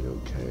probably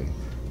okay.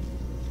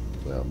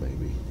 Well,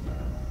 maybe.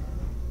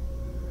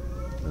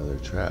 Another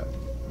trap.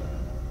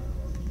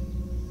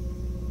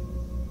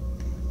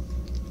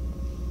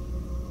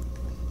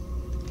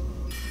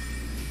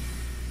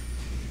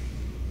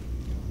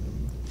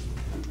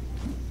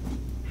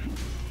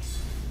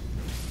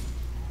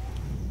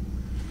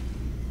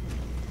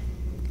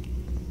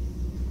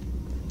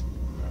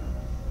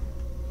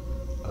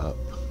 Up.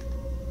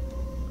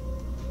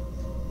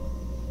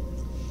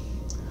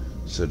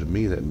 So to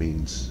me that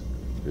means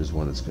there's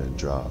one that's going to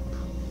drop.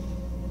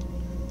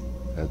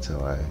 That's how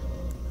I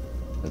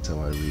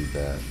read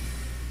that.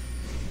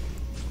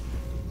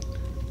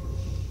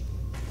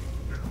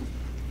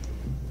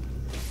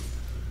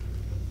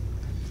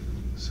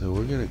 So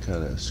we're going to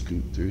kind of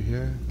scoot through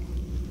here.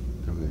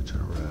 And we're going to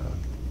turn around.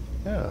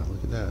 Yeah,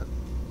 look at that.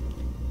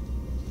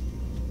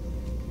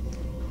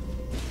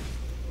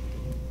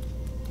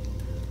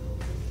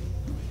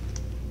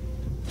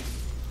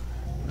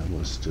 I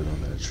almost stood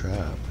on that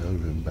trap. That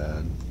would have been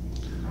bad.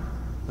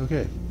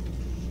 Okay.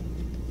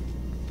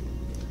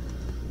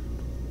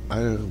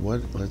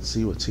 Let's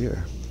see what's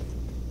here.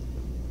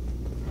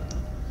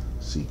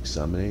 Seek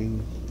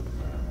summoning.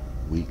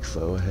 Weak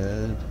foe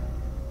ahead.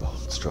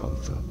 Bold strong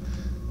foe.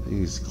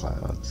 These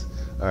clouds.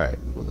 Alright,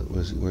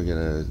 we're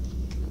gonna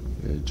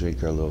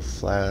drink our little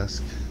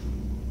flask.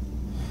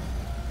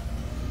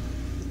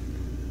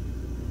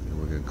 And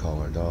we're gonna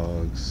call our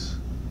dogs.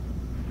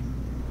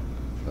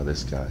 Oh,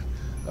 this guy.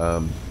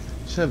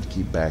 Just have to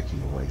keep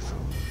backing away from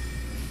him.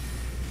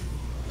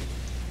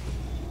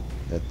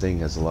 That thing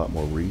has a lot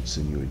more reach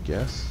than you would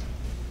guess.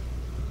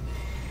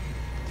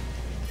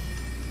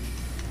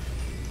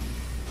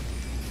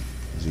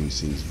 As you can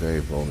see, he's very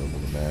vulnerable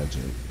to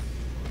magic.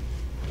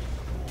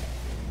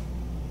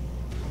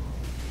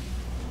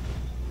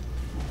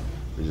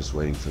 We're just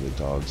waiting for the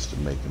dogs to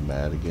make him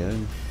mad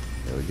again.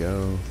 There we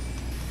go.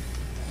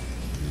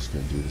 We're just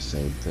going to do the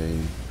same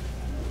thing.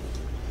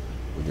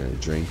 We're going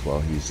to drink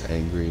while he's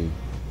angry.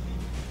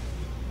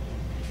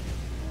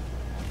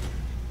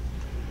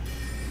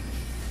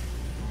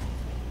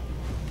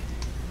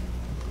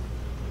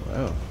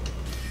 Wow.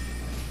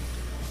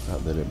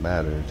 Not that it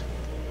mattered.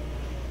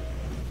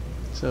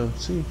 So,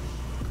 see,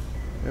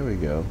 there we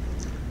go.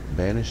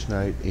 Banished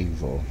Knight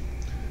Ingval.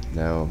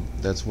 Now,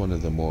 that's one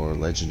of the more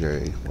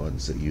legendary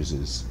ones that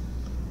uses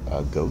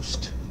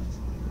Ghost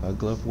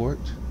Glovewort.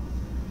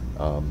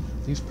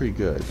 He's pretty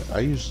good.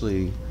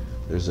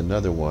 There's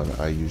another one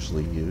I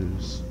usually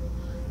use,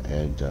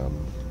 and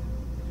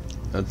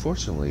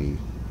unfortunately,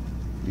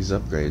 these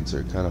upgrades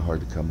are kind of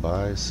hard to come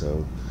by,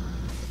 so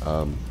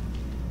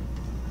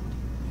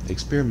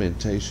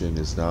experimentation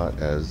is not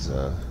as,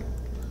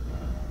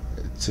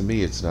 to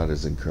me, it's not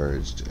as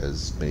encouraged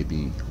as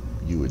maybe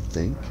you would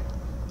think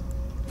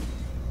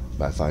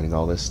by finding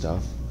all this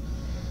stuff.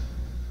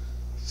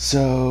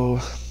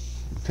 So,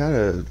 kind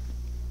of,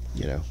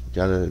 you know,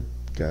 gotta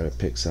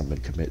pick something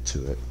and commit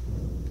to it,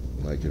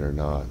 like it or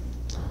not.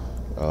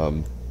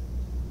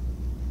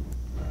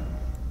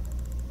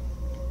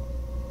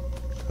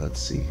 Let's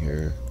see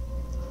here.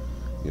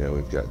 You know,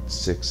 we've got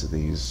 6 of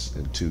these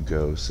and 2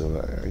 ghosts,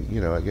 so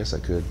I guess I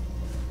could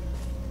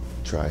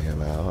try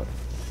him out.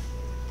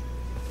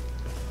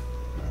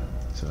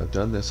 So I've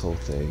done this whole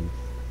thing.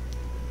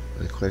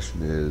 The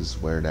question is,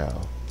 where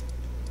now?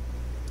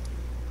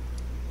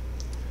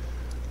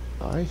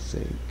 I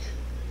think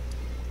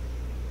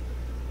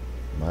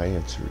my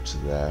answer to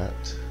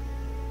that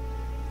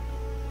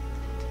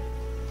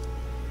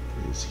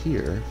is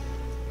here.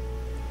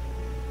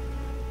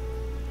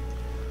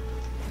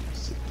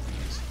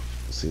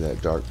 See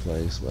that dark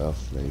place? Well,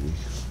 maybe.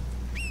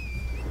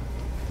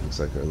 Looks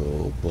like our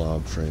little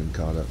blob friend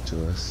caught up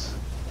to us.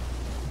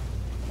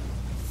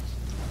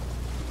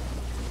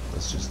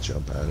 Let's just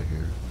jump out of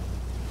here.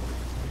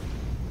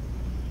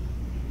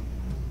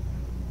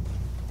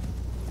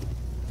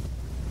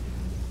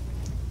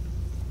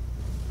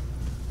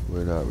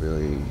 We're not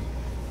really...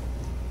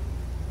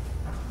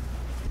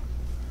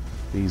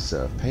 These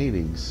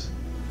paintings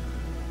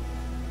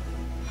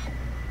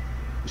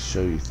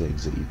show you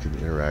things that you can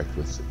interact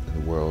with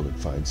in the world and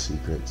find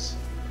secrets.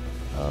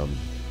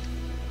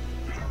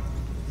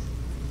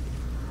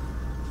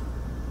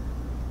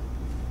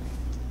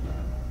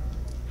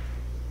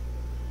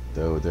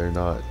 Though they're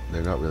not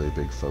really a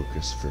big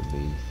focus for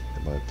me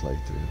in my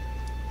playthrough.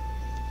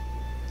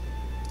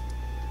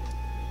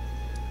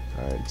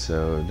 Alright,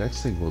 so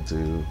next thing we'll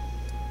do,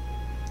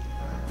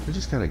 we're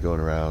just kind of going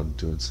around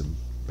doing some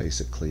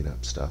basic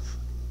cleanup stuff.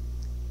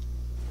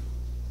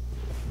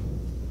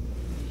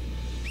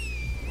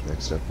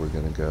 Next up we're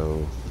going to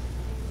go,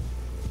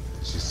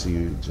 as you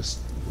see,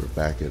 we're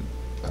back at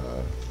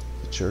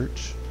the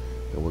church,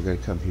 and we're going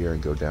to come here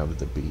and go down to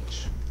the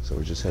beach. So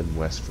we're just heading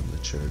west from the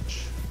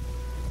church.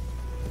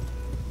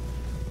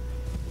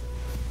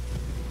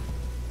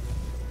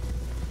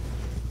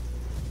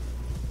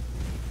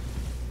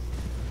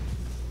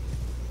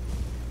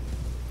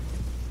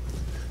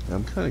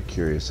 I'm kind of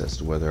curious as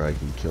to whether I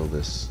can kill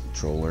this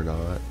troll or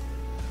not,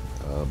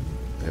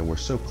 and we're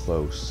so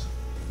close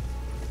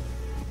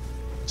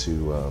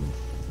to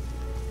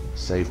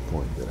save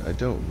point that I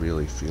don't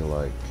really feel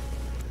like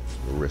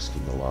we're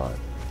risking a lot.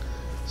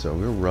 So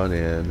we're gonna run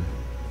in,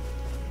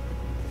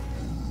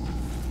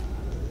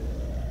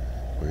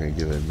 we're gonna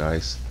give it a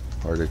nice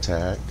heart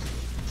attack.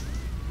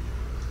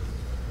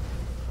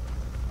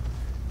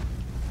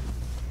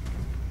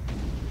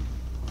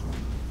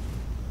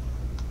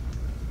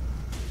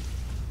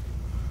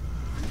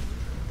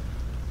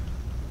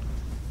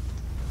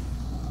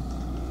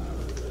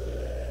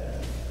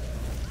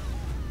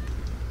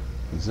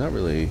 He's not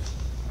really...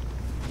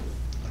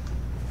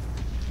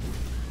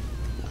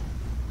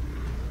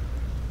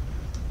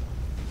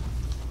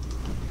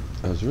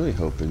 I was really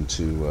hoping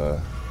to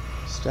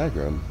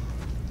stagger him.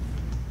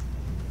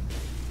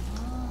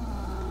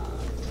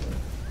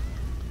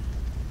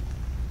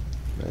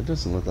 It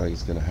doesn't look like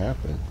it's going to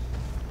happen.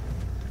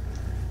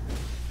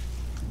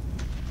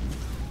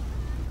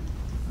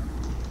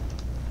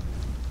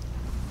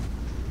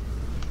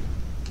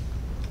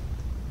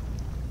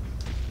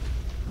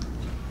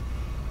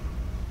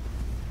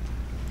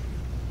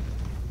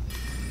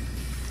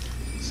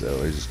 So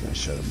we're just going to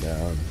shut them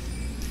down.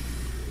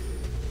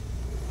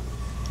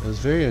 It was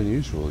very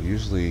unusual.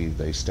 Usually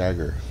they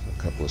stagger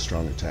a couple of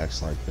strong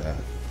attacks like that.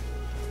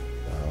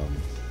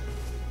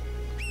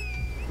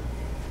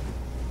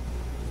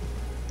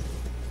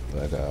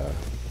 But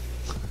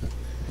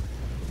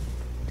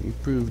he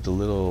proved a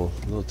little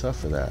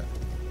tough for that.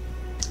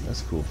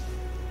 That's cool.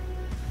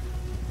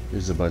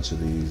 Here's a bunch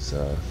of these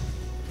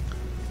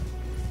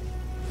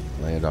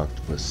land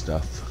octopus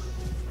stuff.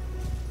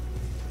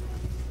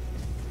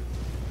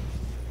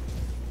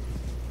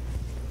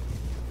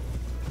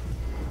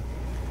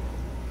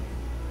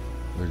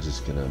 We're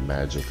just gonna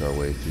magic our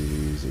way through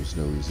these. There's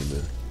no reason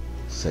to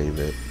save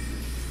it.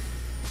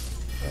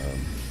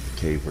 The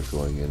cave we're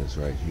going in is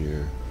right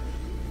here.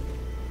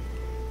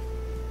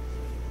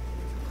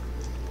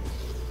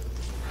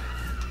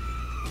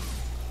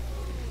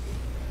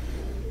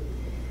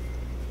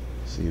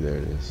 See, there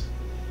it is.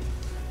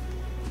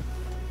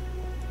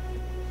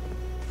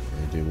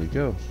 And here we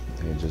go.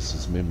 And just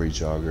this memory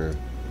jogger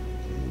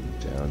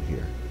down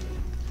here.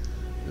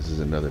 This is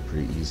another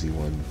pretty easy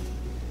one.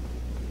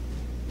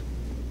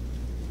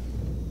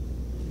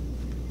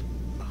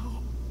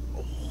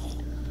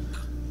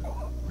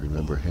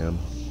 Remember him,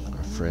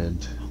 our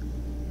friend.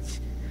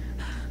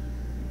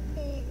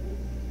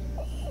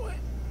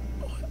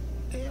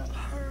 It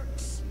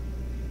hurts.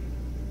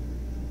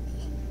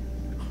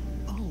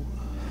 Oh,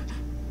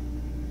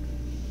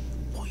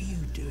 what are you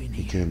doing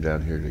He here? came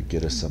down here to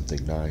get us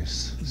something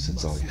nice,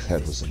 since all he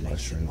had was a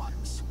mushroom.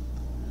 Once.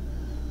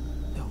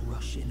 They'll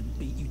rush in and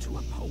beat you to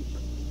a pulp.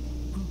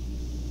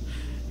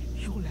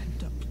 You'll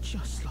end up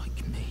just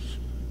like me.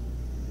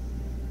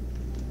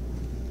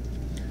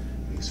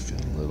 He's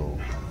feeling a little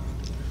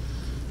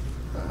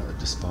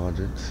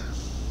despondent.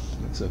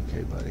 It's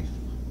okay, buddy.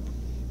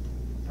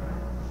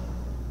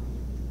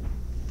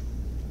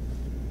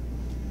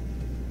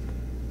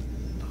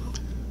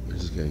 We're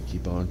just gonna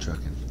keep on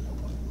trucking.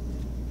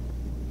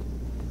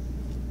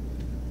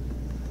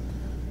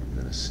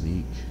 We're gonna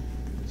sneak.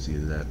 See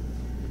that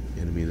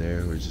enemy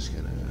there? We're just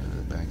gonna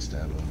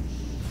backstab him.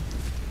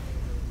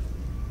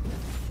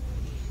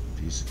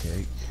 Piece of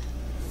cake.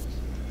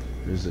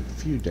 There's a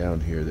few down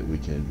here that we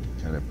can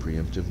kind of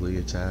preemptively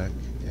attack,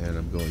 and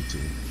I'm going to.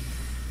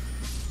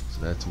 So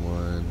that's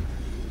one.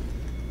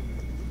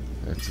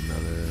 That's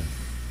another.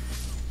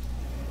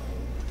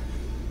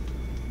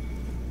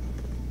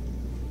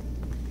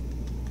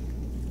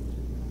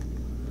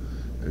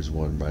 There's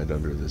one right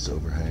under this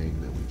overhang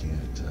that we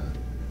can't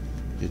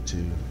get to,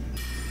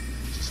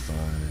 which is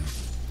fine.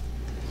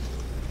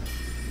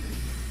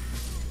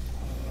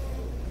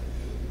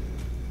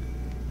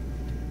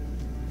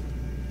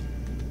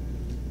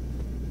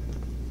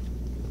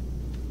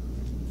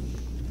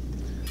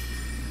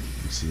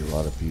 You see a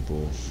lot of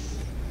people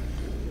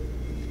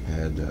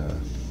had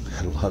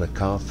a lot of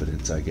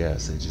confidence, I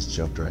guess. They just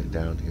jumped right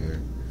down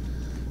here.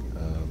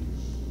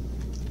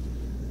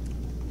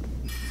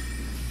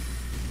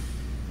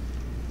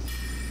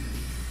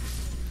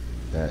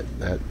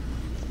 That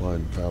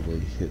one probably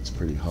hits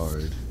pretty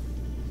hard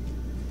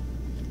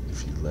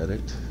if you let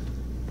it.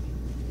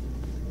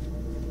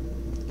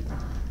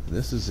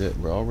 This is it.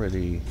 We're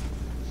already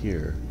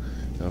here.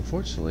 Now,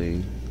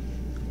 unfortunately,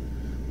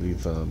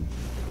 we've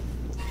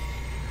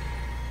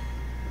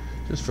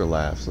just for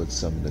laughs, let's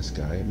summon this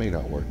guy. It may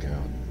not work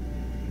out.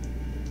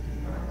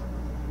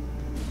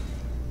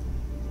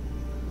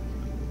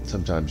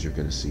 Sometimes you're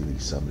going to see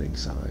these summoning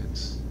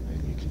signs,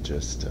 and you can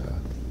just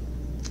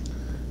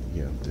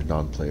you know, they're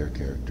non-player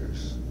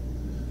characters.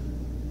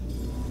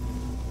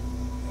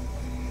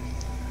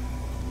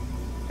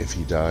 If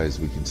he dies,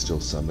 we can still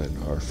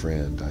summon our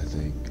friend, I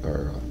think,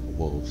 or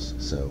wolves.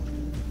 So,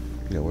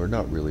 you know, we're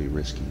not really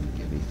risking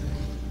anything.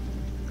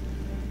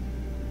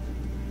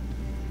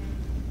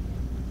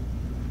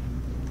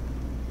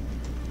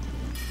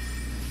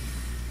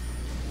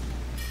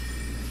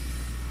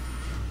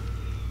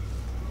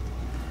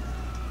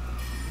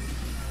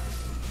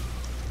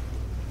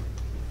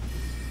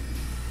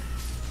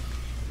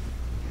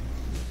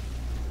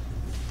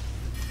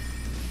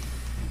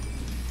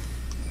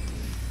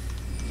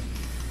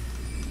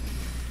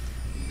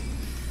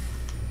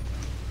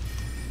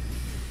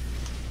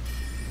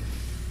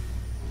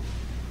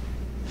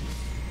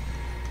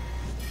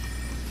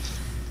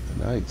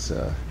 Knight's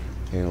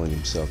handling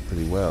himself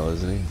pretty well,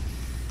 isn't he?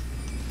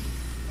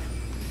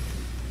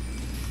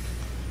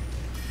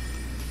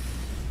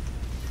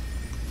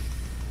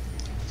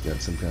 He's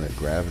got some kind of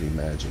gravity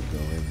magic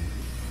going.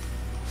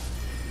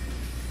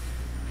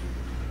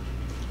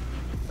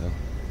 Well,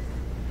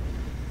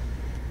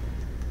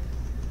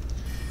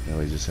 now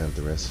we just have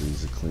the rest of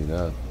these to clean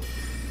up.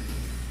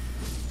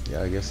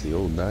 Yeah, I guess the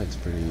old Knight's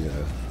pretty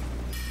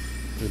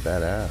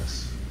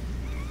badass.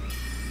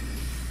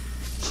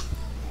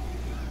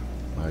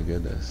 My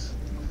goodness.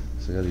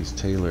 So we got these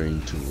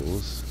tailoring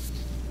tools.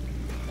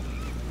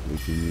 We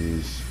can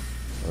use...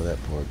 Oh, that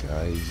poor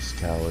guy. He just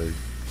cowered.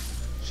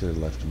 Should have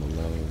left him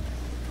alone.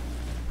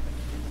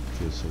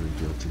 Feels sort of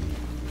guilty.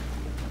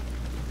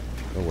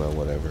 Oh well,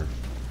 whatever.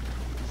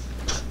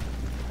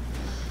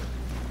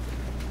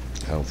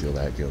 I don't feel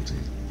that guilty.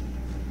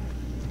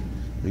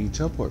 We can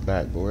teleport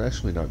back, but we're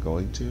actually not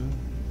going to.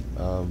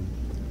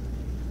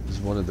 This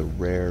is one of the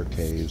rare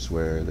caves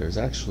where there's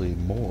actually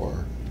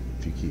more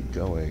if you keep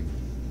going.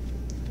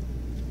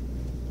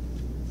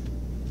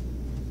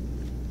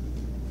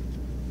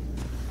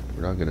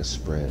 We're not going to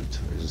sprint.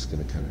 We're just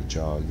going to kind of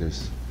jog.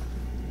 There's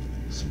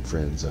some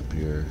friends up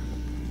here.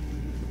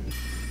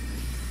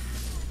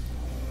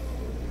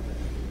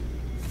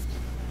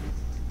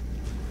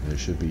 There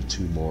should be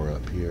two more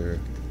up here.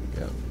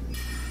 Yep.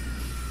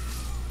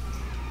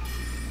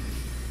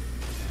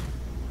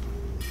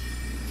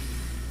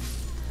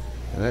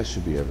 And that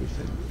should be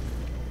everything.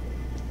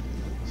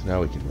 So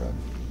now we can run.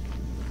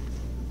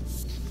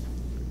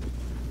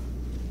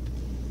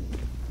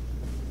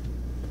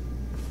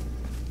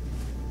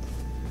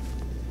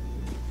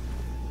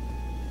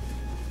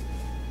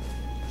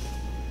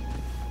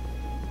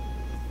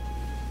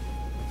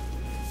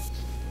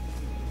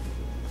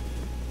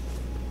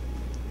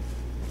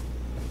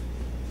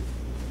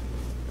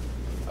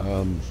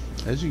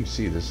 As you can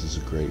see, this is a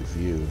great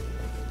view.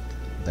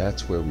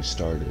 That's where we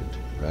started,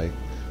 right?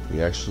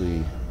 We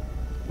actually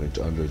went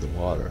under the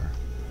water.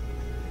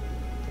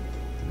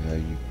 Now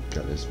you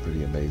got this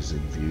pretty amazing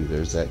view.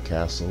 There's that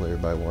castle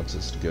everybody wants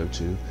us to go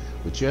to,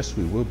 which yes,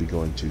 we will be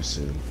going to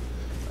soon.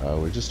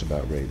 We're just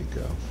about ready to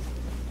go.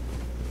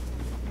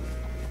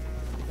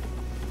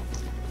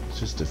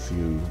 Just a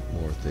few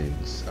more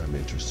things I'm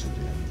interested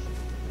in.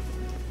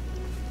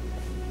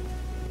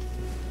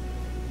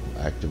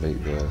 We'll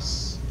activate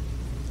this.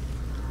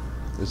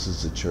 This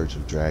is the Church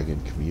of Dragon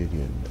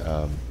Communion.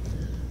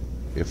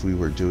 If we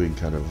were doing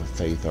kind of a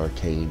Faith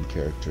Arcane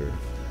character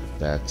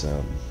that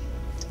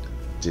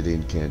did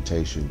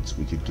incantations,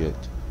 we could get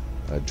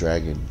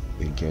dragon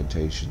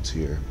incantations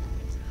here.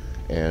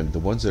 And the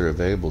ones that are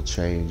available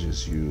change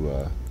as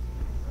you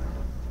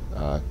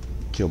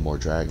kill more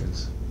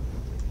dragons.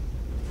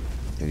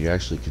 And you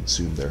actually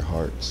consume their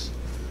hearts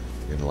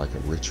in like a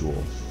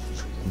ritual.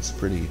 It's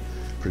pretty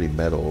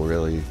metal,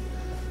 really.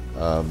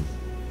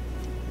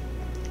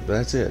 But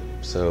that's it.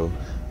 So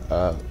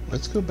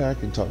let's go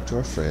back and talk to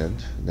our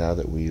friend now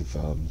that we've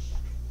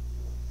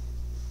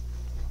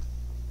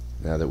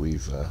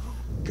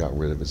gotten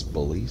rid of his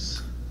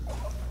bullies.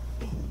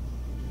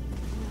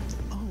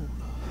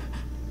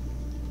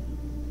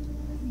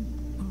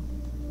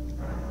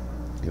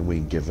 and we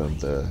can give him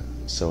the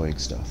sewing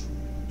stuff.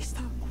 Is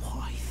that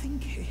what I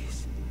think it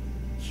is?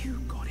 You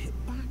got it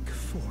back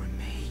for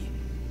me.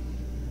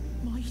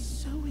 My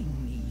sewing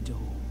needle.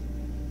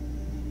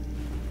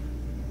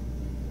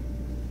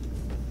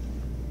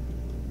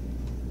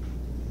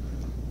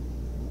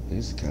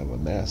 He's kind of a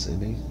mess,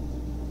 isn't he?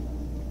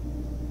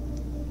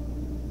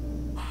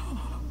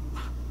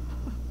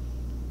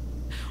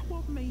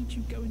 What made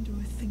you go into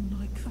a thing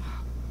like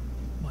that?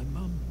 My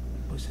mum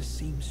was a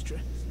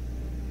seamstress,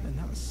 and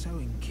that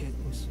sewing kit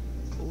was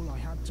all I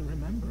had to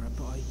remember her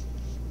by.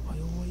 I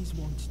always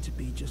wanted to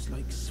be just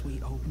like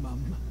sweet old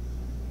mum.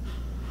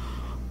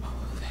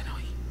 Oh, then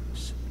I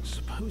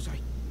suppose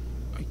I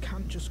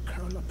can't just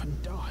curl up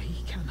and die,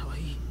 can I?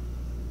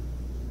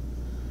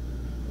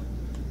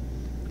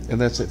 And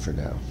that's it for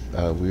now.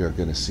 We are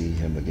going to see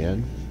him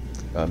again.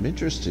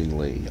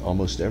 Interestingly,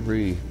 almost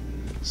every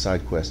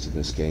side quest in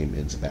this game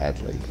ends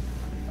badly.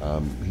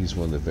 He's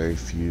one of the very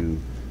few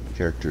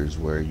characters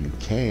where you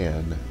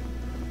can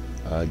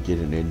get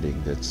an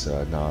ending that's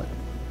not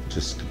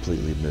just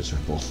completely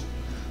miserable.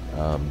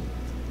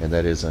 And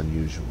that is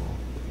unusual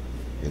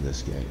in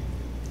this game.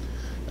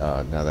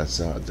 Now that's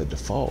the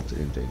default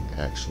ending,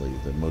 actually.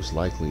 The most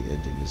likely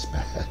ending is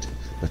bad,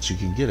 but you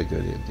can get a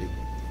good ending.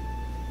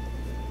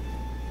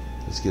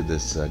 Let's get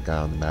this guy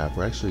on the map.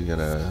 We're actually going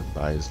to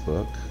buy his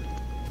book.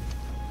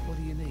 What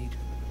do you need?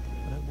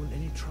 I don't want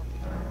any trouble.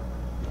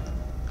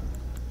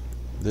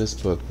 This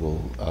book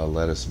will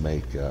let us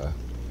make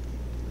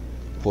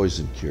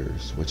poison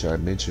cures, which I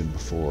mentioned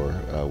before.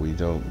 We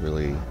don't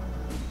really,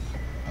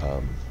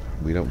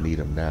 we don't need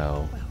them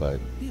now, but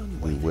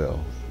we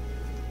will.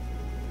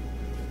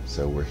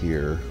 So we're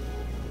here.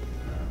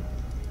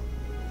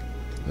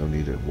 No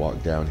need to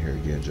walk down here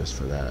again just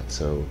for that.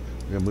 So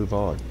we're gonna move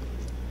on.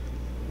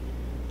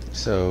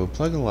 So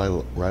plugging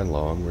right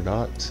along. We're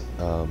not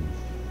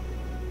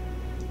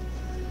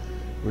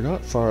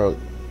far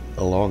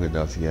along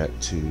enough yet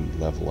to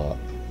level up,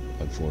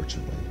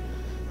 unfortunately.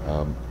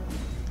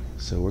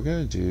 So we're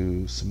gonna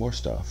do some more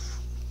stuff.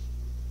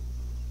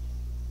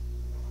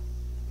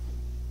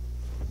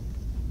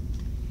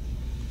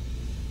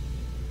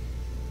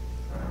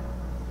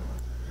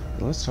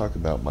 Now let's talk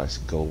about my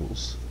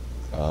goals.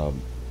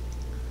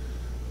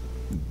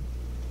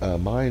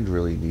 Mind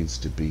really needs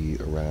to be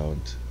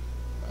around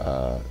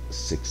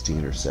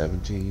 16 or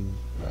 17.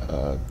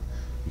 You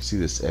see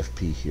this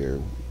FP here.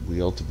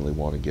 We ultimately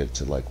want to get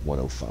to like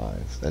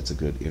 105. That's a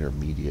good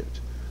intermediate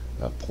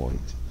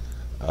point.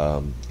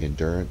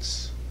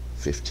 Endurance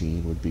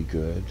 15 would be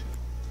good.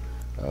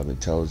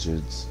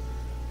 Intelligence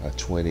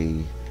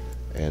 20,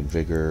 and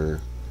vigor.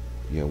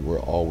 You know, we're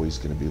always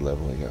going to be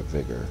leveling up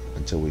vigor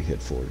until we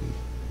hit 40.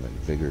 Like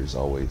vigor is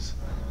always,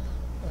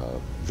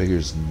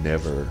 vigor's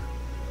never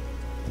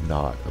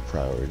not a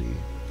priority.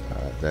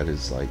 That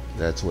is like,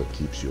 that's what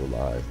keeps you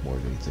alive more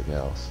than anything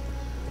else,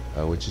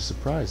 which is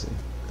surprising.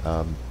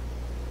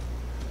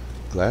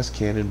 Glass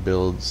cannon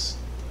builds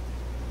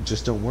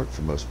just don't work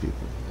for most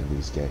people in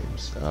these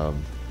games.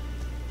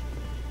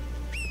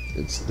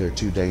 They're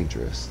too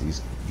dangerous.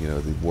 These, you know,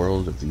 the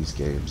world of these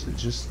games,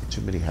 it's just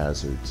too many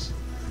hazards.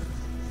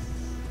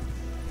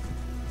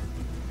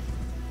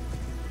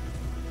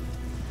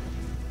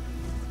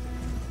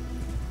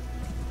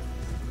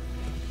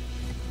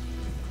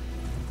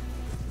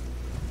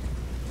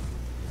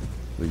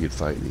 We could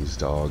fight these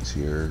dogs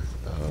here,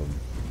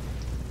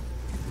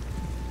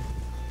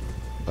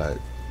 but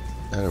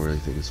I don't really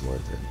think it's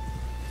worth it.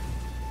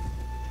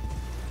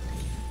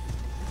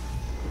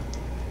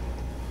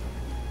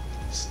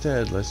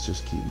 Instead, let's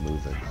just keep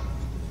moving.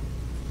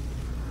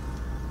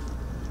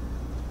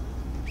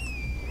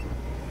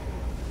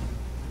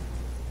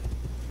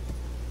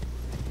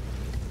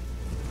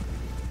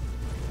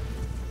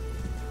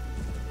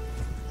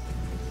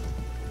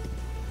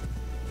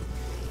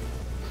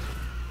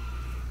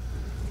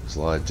 There's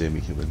a lot of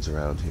demi-humans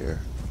around here.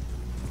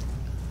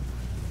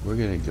 We're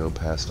gonna go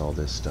past all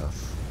this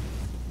stuff.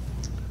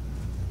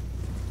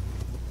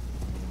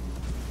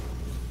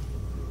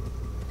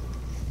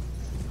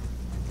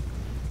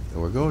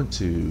 And we're going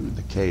to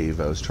the cave.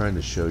 I was trying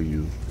to show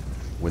you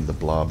when the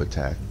blob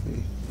attacked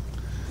me.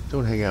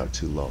 Don't hang out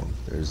too long.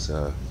 There's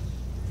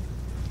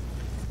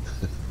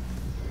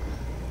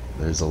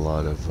there's a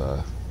lot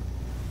of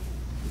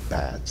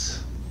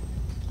bats.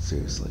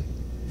 Seriously.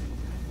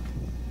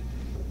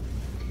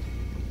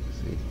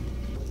 See?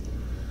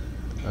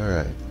 All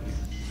right.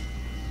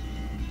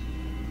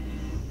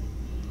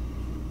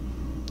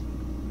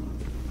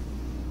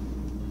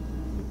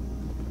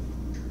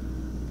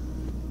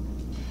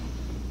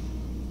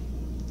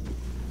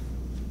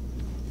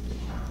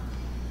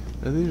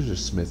 Now these are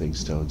smithing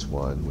stones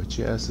 1, which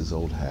yes is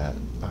old hat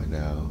by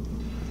now,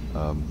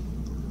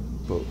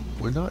 but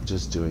we're not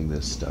just doing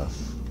this stuff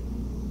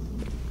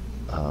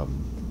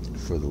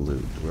for the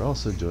loot. We're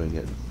also doing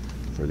it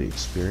for the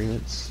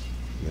experience.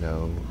 You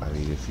know, I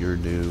mean, if you're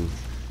new,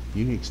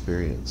 you need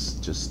experience.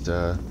 Just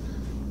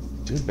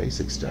doing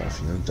basic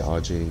stuff. You know,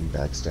 dodging,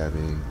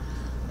 backstabbing,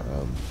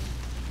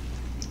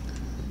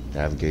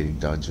 navigating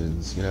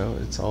dungeons. You know,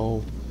 it's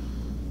all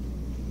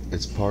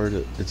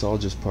it's all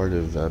just part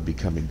of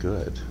becoming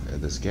good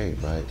at this game,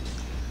 right?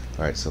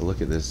 All right, so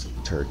look at this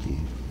turkey.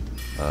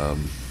 We're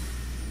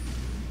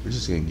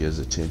just gonna get his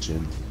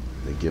attention,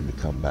 then get him to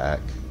come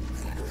back.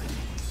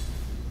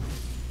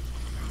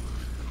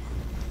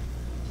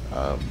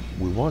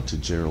 We want to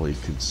generally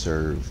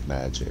conserve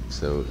magic,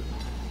 so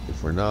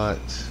if we're not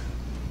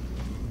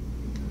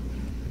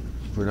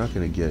going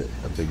to get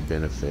a big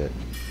benefit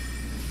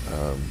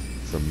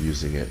from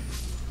using it,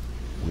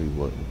 we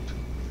wouldn't.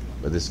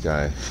 But this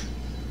guy,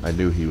 I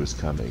knew he was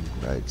coming,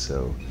 right?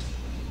 So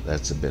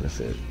that's a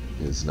benefit,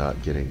 is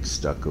not getting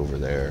stuck over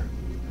there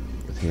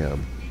with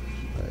him,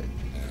 right?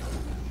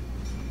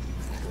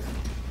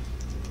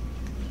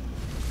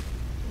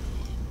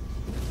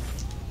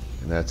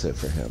 And that's it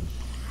for him.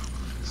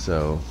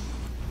 So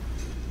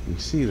you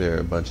see there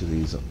are a bunch of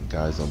these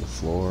guys on the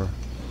floor.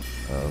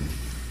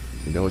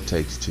 You know it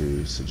takes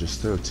two, so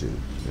just throw two.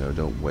 You know,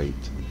 don't wait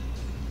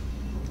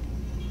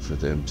for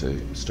them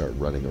to start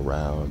running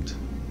around.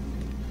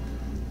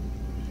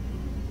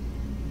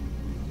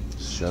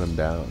 Just shut them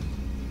down.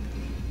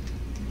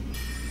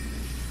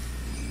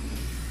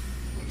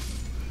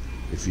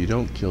 If you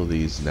don't kill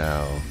these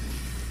now,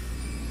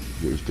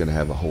 you're going to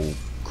have a whole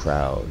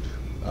crowd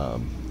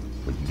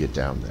when you get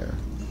down there.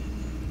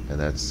 And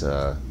that's